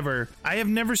 gamers, whatever, I have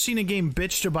never seen a game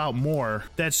bitched about more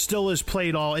that still is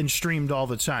played all and streamed all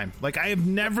the time. I have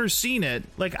never seen it.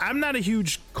 I'm not a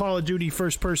huge Call of Duty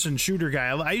first-person shooter guy.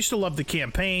 I used to love the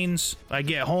campaigns. I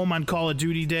get home on Call of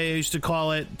Duty Day, I used to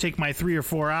call it, take my 3 or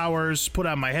 4 hours, put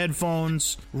on my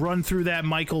headphones, run through that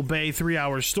Michael Bay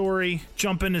 3-hour story,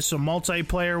 jump into some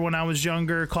multiplayer when I was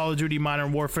younger. Call of Duty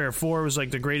Modern Warfare 4 was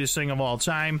the greatest thing of all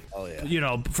time. Oh,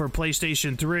 yeah. For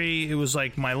PlayStation 3, it was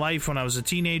my life when I was a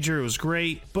teenager. It was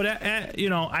great. But,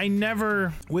 I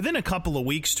never, within a couple of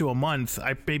weeks to a month,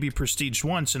 I maybe prestiged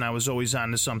once and I was was always on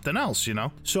to something else, you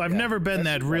know? So I've never been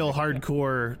that real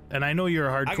hardcore, and I know you're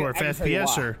a hardcore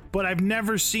FPSer, but I've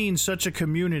never seen such a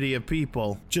community of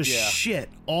people just shit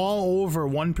all over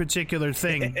one particular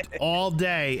thing all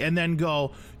day and then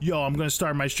go, yo, I'm going to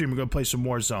start my stream, I'm going to play some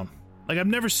Warzone. Like, I've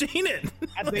never seen it.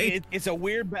 I think it's a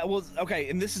weird... Well, okay,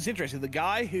 and this is interesting. The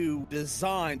guy who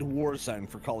designed Warzone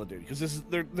for Call of Duty, because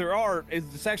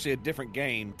it's actually a different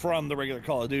game from the regular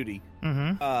Call of Duty.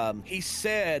 He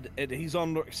said, and he's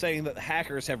on saying that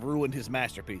hackers have ruined his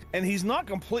masterpiece. And he's not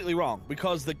completely wrong,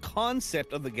 because the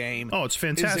concept of the game... Oh, it's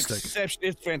fantastic.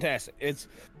 It's fantastic.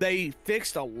 They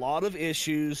fixed a lot of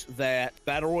issues that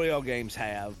Battle Royale games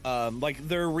have. Like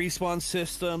their respawn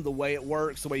system, the way it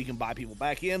works, the way you can buy people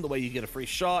back in, the way you get a free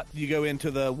shot. You go into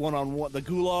the one-on-one, the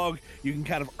gulag, you can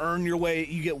kind of earn your way.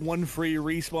 You get one free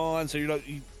respawn, so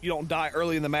you don't die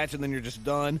early in the match and then you're just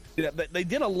done. They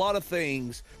did a lot of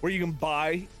things where you can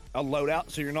buy a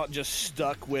loadout, so you're not just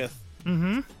stuck with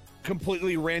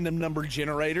completely random number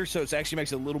generator. So it actually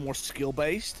makes it a little more skill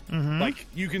based. Like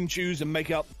you can choose and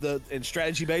make out and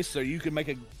strategy based, so you can make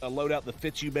a loadout that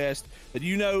fits you best, that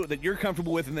you know that you're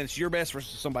comfortable with, and then it's your best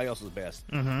versus somebody else's best,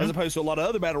 as opposed to a lot of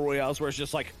other battle royales where it's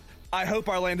just like, I hope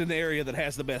I land in the area that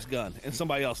has the best gun, and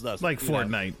somebody else does. Like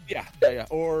Fortnite. Yeah.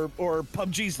 Or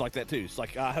PUBG's like that too. It's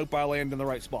like, I hope I land in the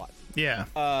right spot. Yeah.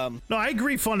 No, I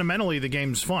agree. Fundamentally, the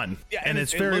game's fun. Yeah, and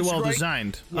it's very well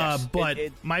designed. Yes, but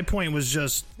my point was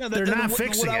just, they're not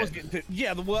fixing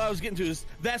it. What I was getting to is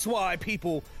that's why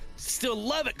people still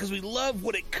love it, because we love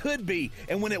what it could be,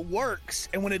 and when it works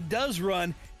and when it does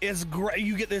run, it's great.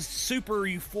 You get this super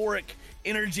euphoric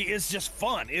energy. It's just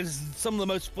fun. It's some of the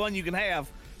most fun you can have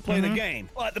playing a game.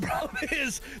 But the problem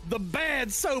is the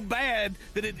bad's so bad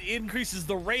that it increases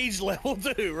the rage level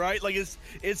too, right? Like it's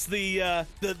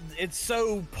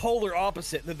so polar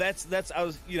opposite that's I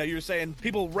was, you were saying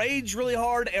people rage really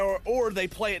hard or they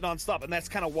play it nonstop, and that's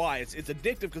kind of why it's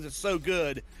addictive, because it's so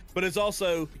good, but it's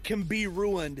also can be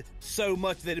ruined so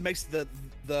much that it makes the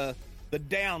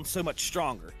down so much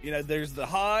stronger. There's the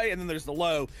high and then there's the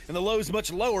low, and the low is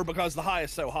much lower because the high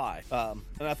is so high.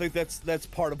 And I think that's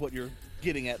part of what you're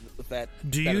getting at with that.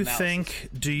 Do you think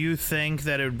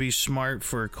that it would be smart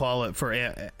for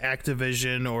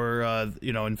Activision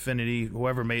or Infinity,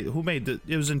 who made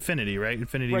it was Infinity, right?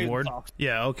 Infinity Ward.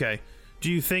 Yeah, okay.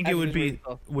 Do you think it would be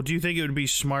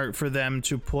smart for them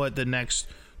to put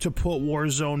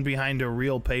Warzone behind a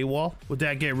real paywall? Would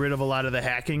that get rid of a lot of the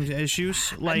hacking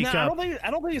issues? Like, no, I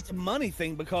don't think it's a money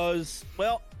thing, because,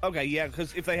 well, okay, yeah,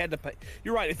 because if they had to pay,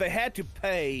 you're right. If they had to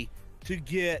pay to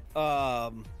get,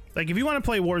 like, if you want to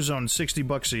play Warzone,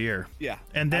 $60 a year. Yeah.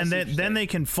 And then they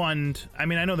can fund. I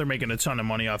mean, I know they're making a ton of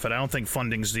money off it. I don't think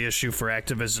funding's the issue for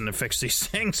Activision to fix these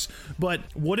things. But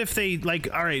what if they, like,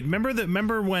 all right,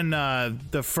 remember when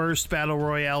the first Battle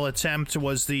Royale attempt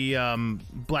was the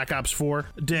Black Ops 4?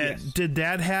 Did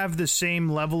that have the same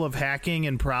level of hacking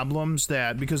and problems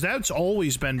because that's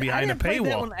always been behind a paywall? I didn't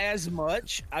play that one as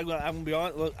much. I'm going to be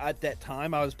honest. Look, at that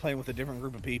time, I was playing with a different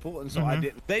group of people, and so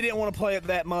they didn't want to play it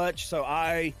that much, so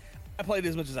I played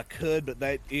as much as I could,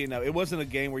 but it wasn't a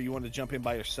game where you wanted to jump in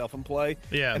by yourself and play.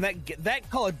 Yeah. And that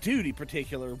Call of Duty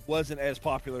particular wasn't as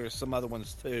popular as some other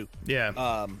ones too.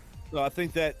 Yeah. So I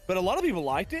think but a lot of people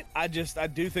liked it. I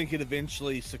do think it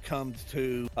eventually succumbed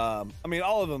to, I mean,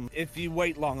 all of them, if you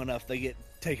wait long enough, they get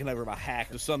taken over by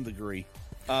hackers to some degree.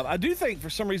 I do think for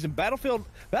some reason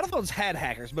Battlefield's had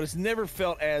hackers, but it's never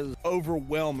felt as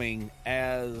overwhelming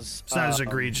as... It's not as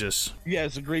egregious. Yeah,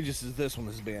 as egregious as this one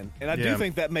has been. And I do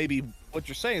think that maybe what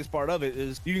you're saying is part of it,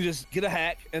 is you can just get a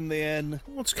hack and then...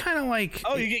 Well, it's kind of like...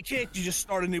 Oh, you get kicked, you just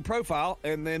start a new profile,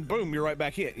 and then boom, you're right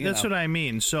back in. That's what I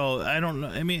mean. So, I don't know.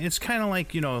 I mean, it's kind of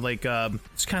like,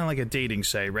 it's kind of like a dating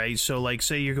site, right? So, like,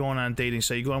 say you're going on a dating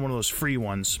site, you go on one of those free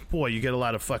ones. Boy, you get a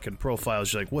lot of fucking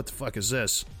profiles. You're like, what the fuck is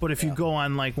this? But if you go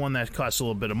on, like, one that costs a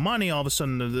little bit of money, all of a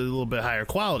sudden, a little bit higher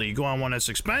quality. You go on one that's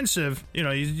expensive,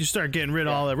 you start getting rid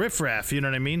of all the riffraff, you know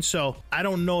what I mean? So, I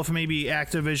don't know if maybe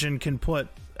Activision can put...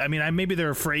 I mean, maybe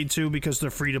they're afraid to, because the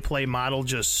free-to-play model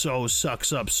just so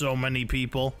sucks up so many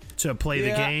people to play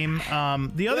the game.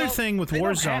 The other thing with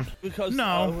Warzone...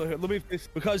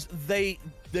 Because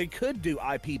they could do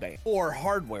IP ban or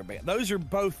hardware ban. Those are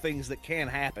both things that can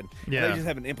happen. Yeah. They just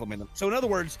haven't implemented them. So in other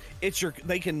words,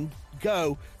 they can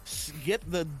go get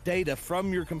the data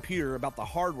from your computer about the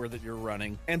hardware that you're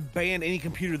running and ban any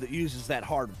computer that uses that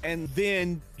hardware. And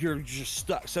then you're just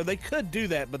stuck. So they could do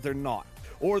that, but they're not.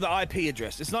 Or the IP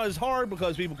address. It's not as hard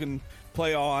because people can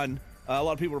play on... a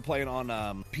lot of people are playing on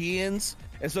PNs,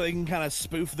 and so they can kind of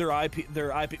spoof their IP.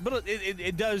 But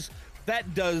it does...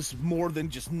 That does more than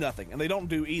just nothing. And they don't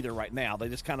do either right now. They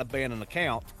just kind of ban an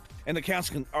account and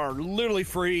accounts are literally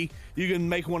free. You can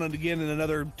make one again in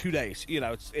another 2 days. You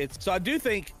know, it's so I do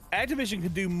think Activision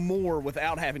could do more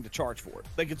without having to charge for it.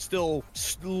 They could still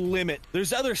limit.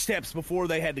 There's other steps before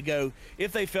they had to go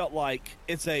if they felt like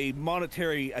it's a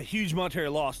huge monetary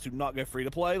loss to not go free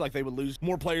to play, like they would lose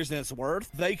more players than it's worth.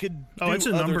 They could. It's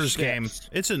a numbers game.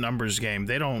 It's a numbers game.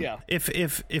 They don't. Yeah.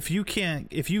 If you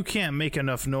can't make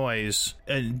enough noise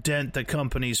and dent the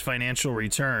company's financial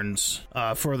returns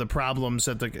for the problems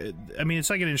that it's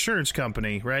like an insurance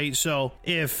company, right? So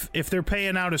if they're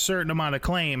paying out a certain amount of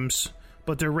claims,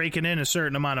 but they're raking in a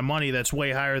certain amount of money that's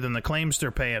way higher than the claims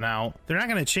they're paying out, they're not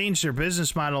going to change their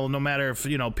business model no matter if,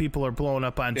 people are blowing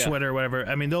up on Twitter or whatever.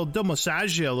 I mean, they'll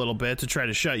massage you a little bit to try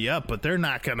to shut you up, but they're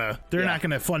not going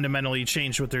to fundamentally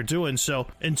change what they're doing. So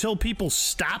until people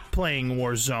stop playing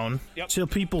Warzone, until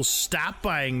people stop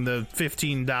buying the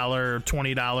 $15,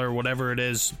 $20, whatever it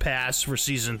is, pass for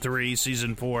Season 3,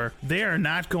 Season 4, they are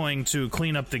not going to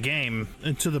clean up the game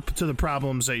to the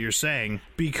problems that you're saying,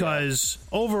 because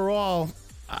overall,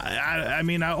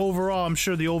 overall, I'm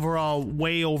sure the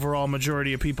overall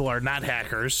majority of people are not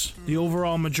hackers. The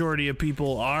overall majority of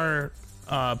people are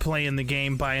playing the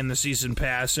game, buying the season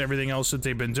pass, everything else that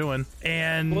they've been doing.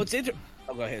 And well, it's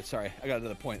oh, go ahead. Sorry, I got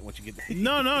another point. Once you get there.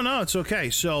 No, it's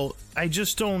okay. So I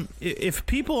just don't. If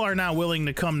people are not willing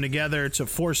to come together to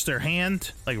force their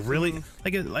hand, like really,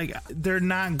 like they're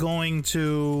not going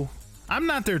to. I'm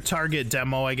not their target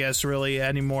demo, I guess, really,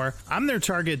 anymore. I'm their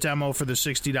target demo for the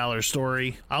 $60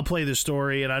 story. I'll play the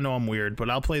story, and I know I'm weird, but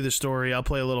I'll play the story. I'll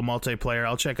play a little multiplayer.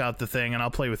 I'll check out the thing, and I'll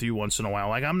play with you once in a while.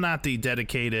 Like, I'm not the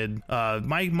dedicated...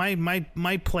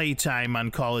 My play time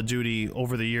on Call of Duty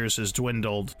over the years has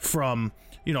dwindled from,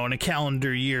 in a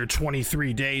calendar year,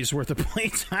 23 days worth of play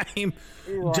time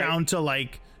down to,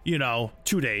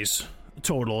 2 days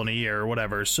total in a year or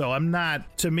whatever. So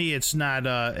to me it's not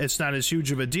as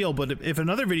huge of a deal. But if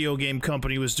another video game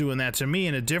company was doing that to me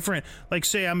in a different, like,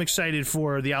 say I'm excited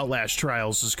for the Outlast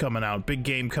Trials is coming out, big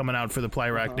game coming out for the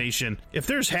Plyrock Nation. If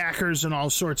there's hackers and all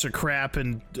sorts of crap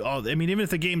and even if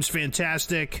the game's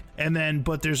fantastic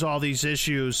but there's all these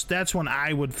issues, that's when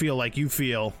I would feel like you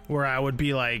feel, where I would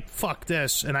be like, fuck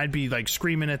this, and I'd be like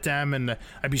screaming at them, and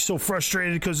I'd be so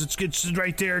frustrated because it's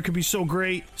right there, it could be so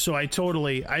great. So I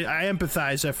empathize.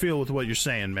 I feel with what you're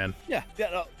saying, man. Yeah.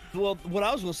 Well, what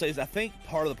I was going to say is I think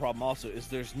part of the problem also is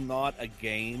there's not a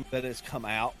game that has come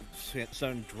out since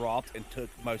Stone dropped and took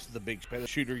most of the big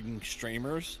shooting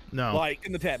streamers. No. Like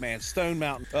in the Tatman, Stone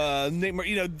Mountain, Nick,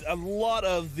 a lot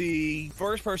of the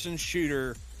first-person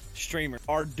shooter streamers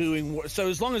are doing... So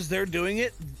as long as they're doing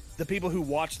it, the people who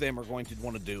watch them are going to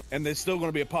want to do it. And there's still going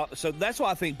to be a pop. So that's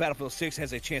why I think Battlefield 6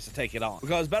 has a chance to take it on,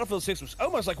 because Battlefield 6 was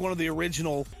almost like one of the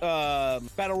original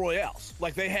battle royales.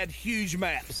 Like, they had huge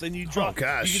maps, and you could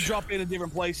drop into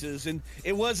different places, and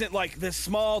it wasn't like this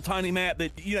small tiny map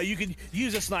that you could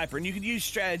use a sniper and you could use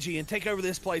strategy and take over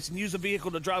this place and use a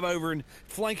vehicle to drive over and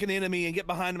flank an enemy and get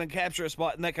behind them and capture a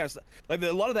spot and that kind of stuff. Like,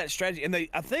 a lot of that strategy, and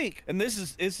I think, and this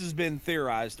has been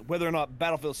theorized, whether or not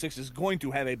Battlefield 6 is going to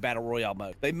have a battle royale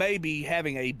mode. They may be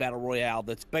having a battle royale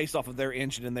that's based off of their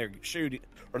engine and their shooting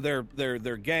or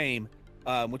their game,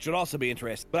 which would also be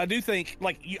interesting. But I do think,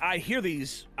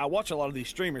 I watch a lot of these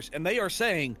streamers, and they are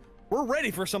saying, we're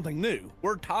ready for something new.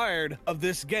 We're tired of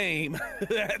this game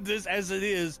this as it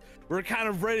is. We're kind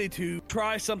of ready to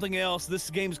try something else. This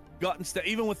game's gotten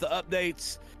even with the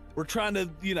updates. We're trying to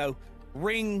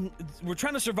we're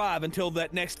trying to survive until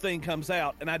that next thing comes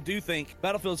out. And I do think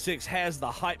Battlefield 6 has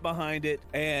the hype behind it,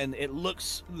 and it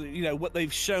looks, what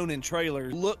they've shown in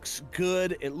trailers looks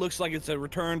good. It looks like it's a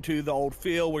return to the old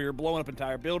feel where you're blowing up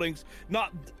entire buildings,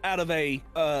 not out of a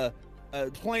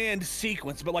planned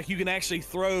sequence, but like you can actually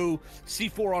throw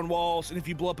C4 on walls, and if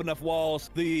you blow up enough walls,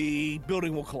 the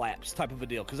building will collapse, type of a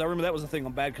deal. Because I remember that was the thing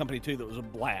on Bad Company 2 that was a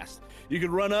blast. You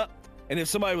could run up, and if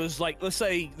somebody was like, let's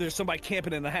say there's somebody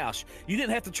camping in the house, you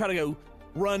didn't have to try to go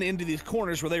run into these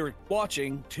corners where they were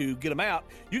watching to get them out.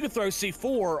 You could throw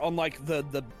C4 on like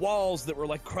the walls that were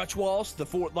like crutch walls,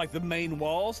 the main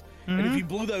walls, and if you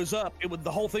blew those up,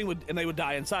 the whole thing would, and they would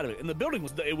die inside of it, and the building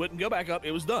it wouldn't go back up.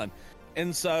 It was done.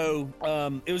 And so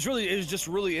it was just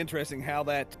really interesting how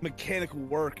that mechanic will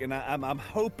work, and I'm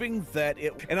hoping that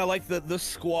and I like the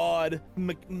squad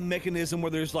mechanism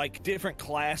where there's like different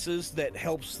classes that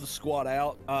helps the squad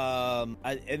out.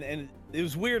 And it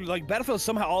was weird. Like Battlefield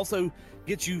somehow also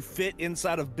gets you fit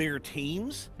inside of bigger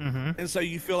teams, and so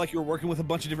you feel like you're working with a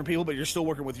bunch of different people, but you're still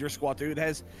working with your squad too.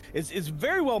 It's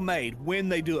very well made when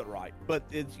they do it right. But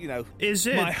it's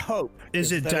my hope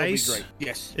is it DICE? Be great.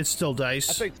 Yes, it's still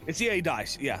DICE. I think it's EA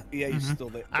DICE. Yeah, EA is still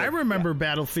there. I remember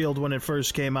Battlefield when it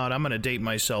first came out. I'm going to date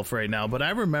myself right now, but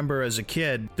I remember as a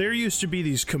kid there used to be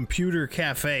these computer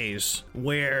cafes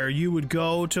where you would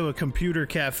go to a computer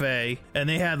cafe and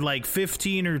they had like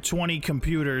 15 or 20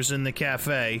 computers in the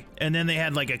cafe, and then they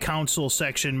had like a console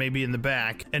section maybe in the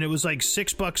back, and it was like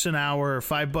 $6 an hour or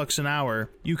 $5 an hour.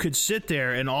 You could sit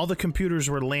there and all the computers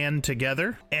were LAN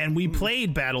together, and we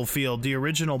played Battlefield, the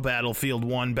original Battlefield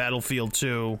 1, Battlefield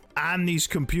 2 on these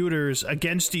computers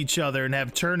against each other and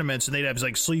have tournaments, and they'd have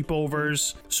like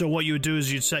sleepovers. So what you would do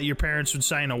is your parents would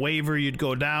sign a waiver, you'd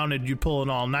go down and you'd pull an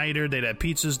all-nighter, they'd have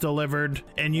pizzas delivered,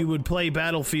 and you would play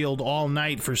Battlefield all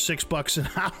night for $6 an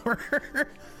hour.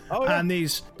 Oh, yeah. On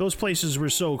those places were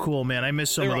so cool, man. I miss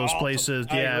some of those places.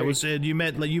 Yeah, it was. You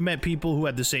met people who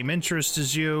had the same interests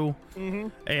as you,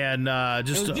 and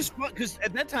just it was just because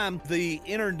at that time the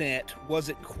internet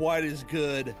wasn't quite as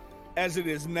good as it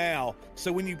is now.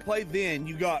 So when you played then,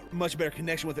 you got much better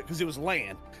connection with it because it was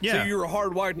LAN. Yeah. So you were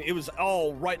hardwired. It was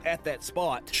all right at that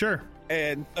spot. Sure.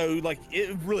 And so, like,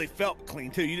 it really felt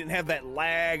clean, too. You didn't have that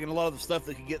lag and a lot of the stuff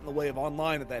that could get in the way of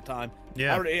online at that time.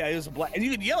 Yeah. It was a black. And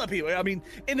you could yell at people. I mean,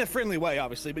 in a friendly way,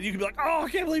 obviously. But you could be like, oh, I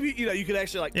can't believe you. You know, you could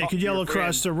actually, like, you could yell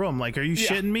across the room. Like, are you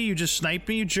shitting me? You just sniped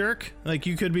me, you jerk? Like,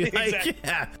 you could be like, exactly.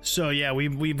 Yeah. So, yeah,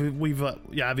 we've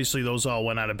obviously those all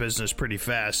went out of business pretty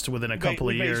fast within a couple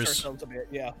of years. A bit,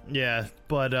 yeah. Yeah.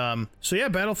 But, so, yeah,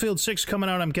 Battlefield 6 coming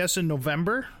out, I'm guessing,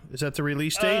 November? Is that the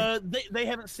release date? They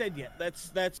haven't said yet.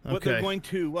 That's what they're going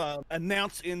to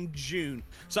announce in June.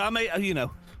 So I may,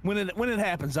 when it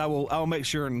happens, I'll make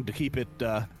sure to keep it.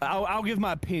 I'll give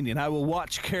my opinion. I will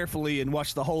watch carefully and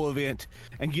watch the whole event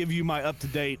and give you my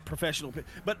up-to-date professional.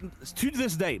 But to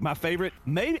this date, my favorite,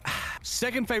 maybe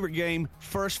second favorite game,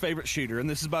 first favorite shooter, and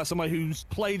this is by somebody who's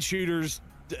played shooters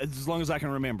as long as I can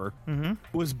remember,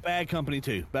 was Bad Company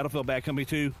 2. Battlefield Bad Company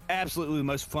 2. Absolutely the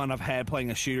most fun I've had playing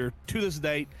a shooter to this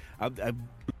date. I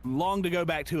long to go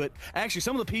back to it. Actually,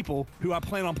 some of the people who I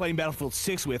plan on playing Battlefield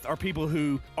 6 with are people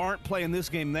who aren't playing this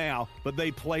game now, but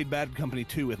they played Bad Company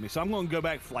 2 with me. So I'm going to go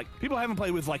back for, like, people I haven't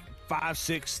played with, like, 5,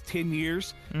 6, 10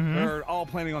 years are all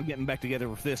planning on getting back together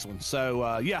with this one.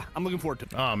 So, yeah, I'm looking forward to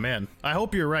it. Oh, man. I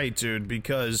hope you're right, dude,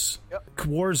 because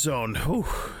Warzone,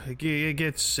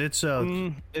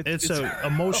 it's an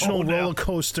emotional roller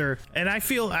coaster. And I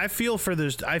feel for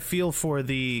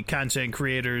the content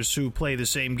creators who play the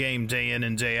same game day in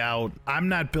and day out. I'm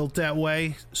not built that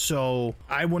way, so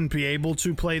I wouldn't be able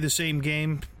to play the same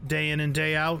game day in and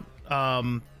day out.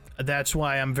 That's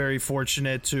why I'm very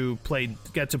fortunate to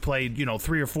get to play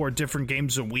 3 or 4 different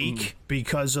games a week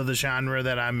because of the genre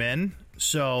that I'm in.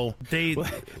 So they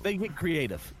get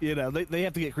creative, they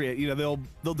have to get creative.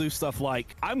 They'll do stuff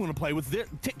like, I'm going to play with this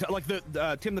TikTok, like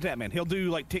the Tim the Tatman. He'll do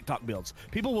like TikTok builds.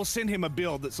 People will send him a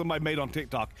build that somebody made on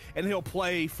TikTok, and he'll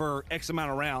play for X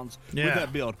amount of rounds with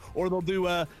that build. Or they'll do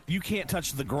you can't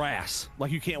touch the grass,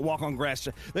 like you can't walk on grass.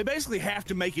 They basically have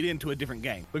to make it into a different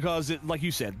game because, like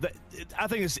you said, I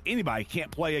think anybody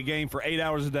can't play a game for 8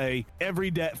 hours a day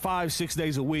every day, 5-6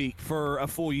 days a week for a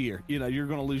full year. You're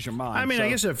going to lose your mind. I mean, I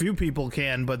guess a few people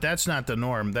can, but that's not the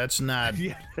norm. That's not.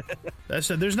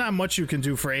 There's not much you can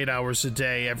do for 8 hours a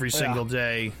day every single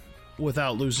day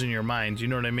without losing your mind. You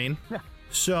know what I mean? Yeah.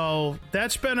 So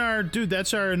that's been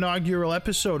that's our inaugural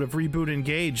episode of Reboot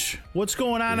Engage. What's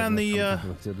going on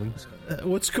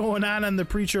what's going on the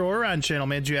Preacher Oron channel,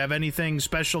 man? Do you have anything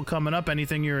special coming up?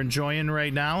 Anything you're enjoying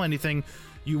right now? Anything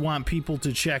you want people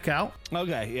to check out?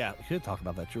 Okay, yeah, we should talk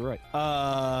about that. You're right.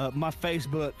 My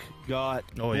Facebook got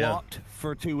blocked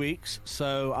for 2 weeks,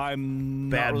 so I'm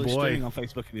not really streaming on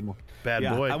Facebook anymore. Bad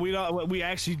boy. We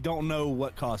actually don't know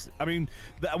what caused it. I mean,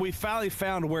 we finally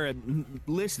found where it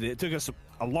listed it. It took us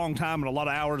a long time and a lot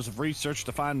of hours of research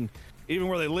to find even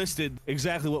where they listed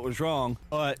exactly what was wrong.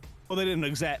 But they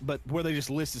didn't but where they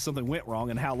just listed something went wrong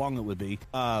and how long it would be.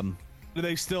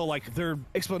 They still, like, their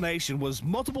explanation was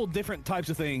multiple different types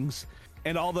of things,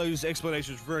 and all those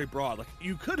explanations were very broad. Like,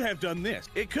 you could have done this.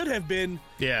 It could have been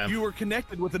you were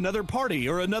connected with another party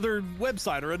or another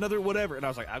website or another whatever. And I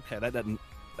was like, okay, I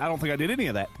don't think I did any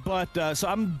of that. But so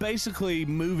I'm basically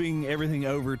moving everything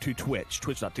over to Twitch,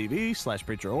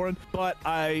 twitch.tv/PreacherOren. But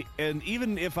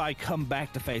even if I come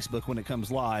back to Facebook when it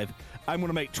comes live, I'm going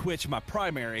to make Twitch my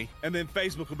primary, and then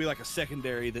Facebook will be like a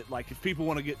secondary that, like, if people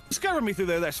want to discover me through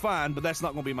there, that's fine, but that's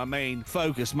not going to be my main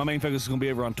focus. My main focus is going to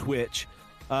be over on Twitch.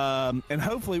 And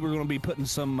hopefully we're going to be putting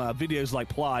some videos like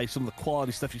Ply, some of the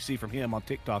quality stuff you see from him on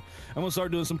TikTok. And we'll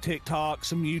start doing some TikTok,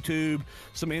 some YouTube,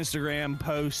 some Instagram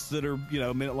posts that are,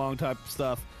 minute-long type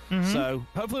stuff. So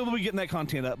hopefully we'll be getting that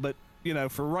content up. But,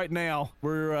 for right now,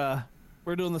 we're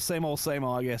doing the same old,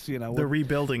 I guess. The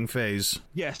rebuilding phase.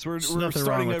 Yes, we're nothing starting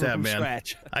wrong with over that, from man.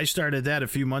 scratch. I started that a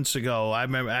few months ago. I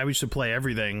remember I used to play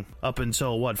everything up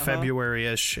until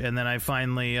February-ish, and then I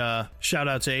finally shout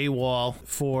out to AWOL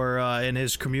for in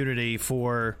his community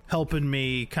for helping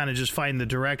me kind of just find the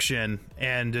direction.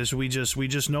 And as we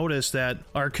just noticed that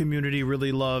our community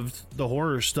really loved the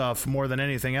horror stuff more than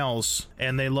anything else,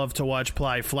 and they love to watch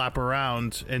Ply flop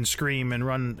around and scream and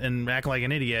run and act like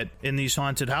an idiot in these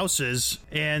haunted houses.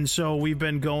 And so we've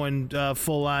been going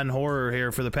full-on horror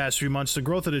here for the past few months. The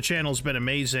growth of the channel's been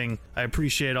amazing. I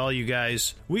appreciate all you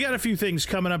guys. We got a few things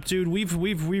coming up, dude.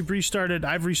 We've restarted.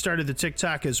 I've restarted the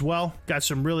TikTok as well. Got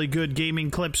some really good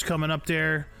gaming clips coming up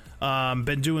there.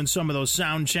 Been doing some of those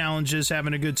sound challenges,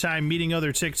 having a good time, meeting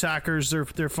other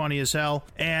TikTokers. They're funny as hell.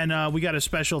 And we got a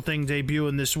special thing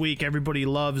debuting this week. Everybody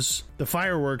loves the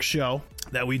fireworks show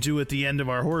that we do at the end of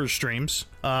our horror streams.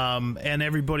 And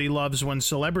everybody loves when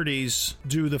celebrities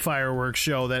do the fireworks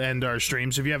show that end our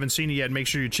streams. If you haven't seen it yet, make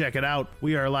sure you check it out.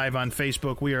 We are live on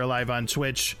Facebook. We are live on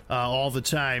Twitch all the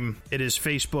time. It is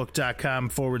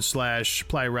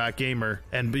facebook.com/PlyRockGamer.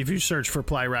 And if you search for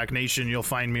Ply Rock Nation, you'll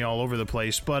find me all over the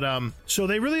place. But so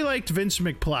they really liked Vince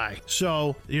McPly.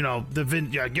 So,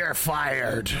 you're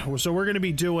fired. So we're going to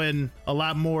be doing a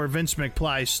lot more Vince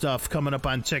McPly stuff coming up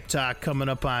on TikTok, coming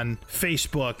up on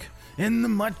Facebook. And the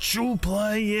Macho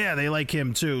Ply, yeah, they like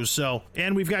him too. So,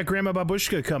 and we've got Grandma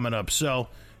Babushka coming up. So,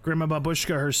 Grandma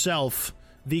Babushka herself,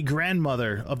 the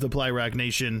grandmother of the Ply Rock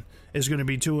Nation, is going to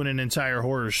be doing an entire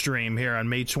horror stream here on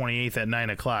May 28th at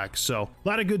 9 o'clock. So, a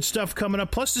lot of good stuff coming up.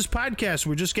 Plus, this podcast,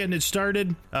 we're just getting it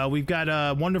started. We've got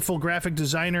a wonderful graphic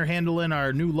designer handling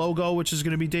our new logo, which is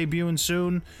going to be debuting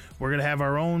soon. We're going to have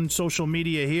our own social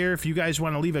media here. If you guys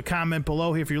want to leave a comment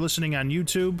below here, if you're listening on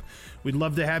YouTube, we'd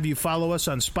love to have you follow us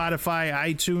on Spotify,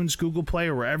 iTunes, Google Play,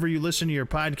 or wherever you listen to your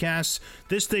podcasts.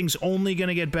 This thing's only going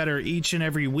to get better each and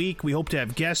every week. We hope to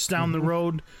have guests down the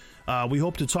road. We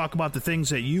hope to talk about the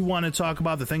things that you want to talk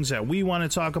about, the things that we want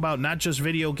to talk about, not just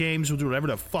video games. We'll do whatever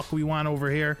the fuck we want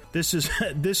over here. This is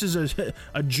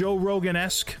a Joe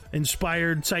Rogan-esque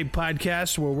inspired type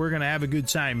podcast where we're going to have a good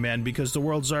time, man, because the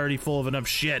world's already full of enough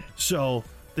shit. So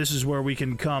this is where we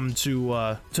can come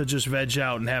to just veg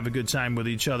out and have a good time with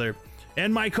each other.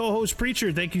 And my co-host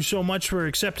Preacher, thank you so much for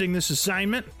accepting this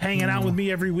assignment, hanging out with me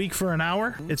every week for an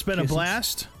hour. It's been a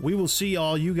blast. We will see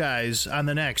all you guys on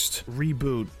the next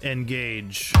Reboot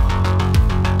Engage.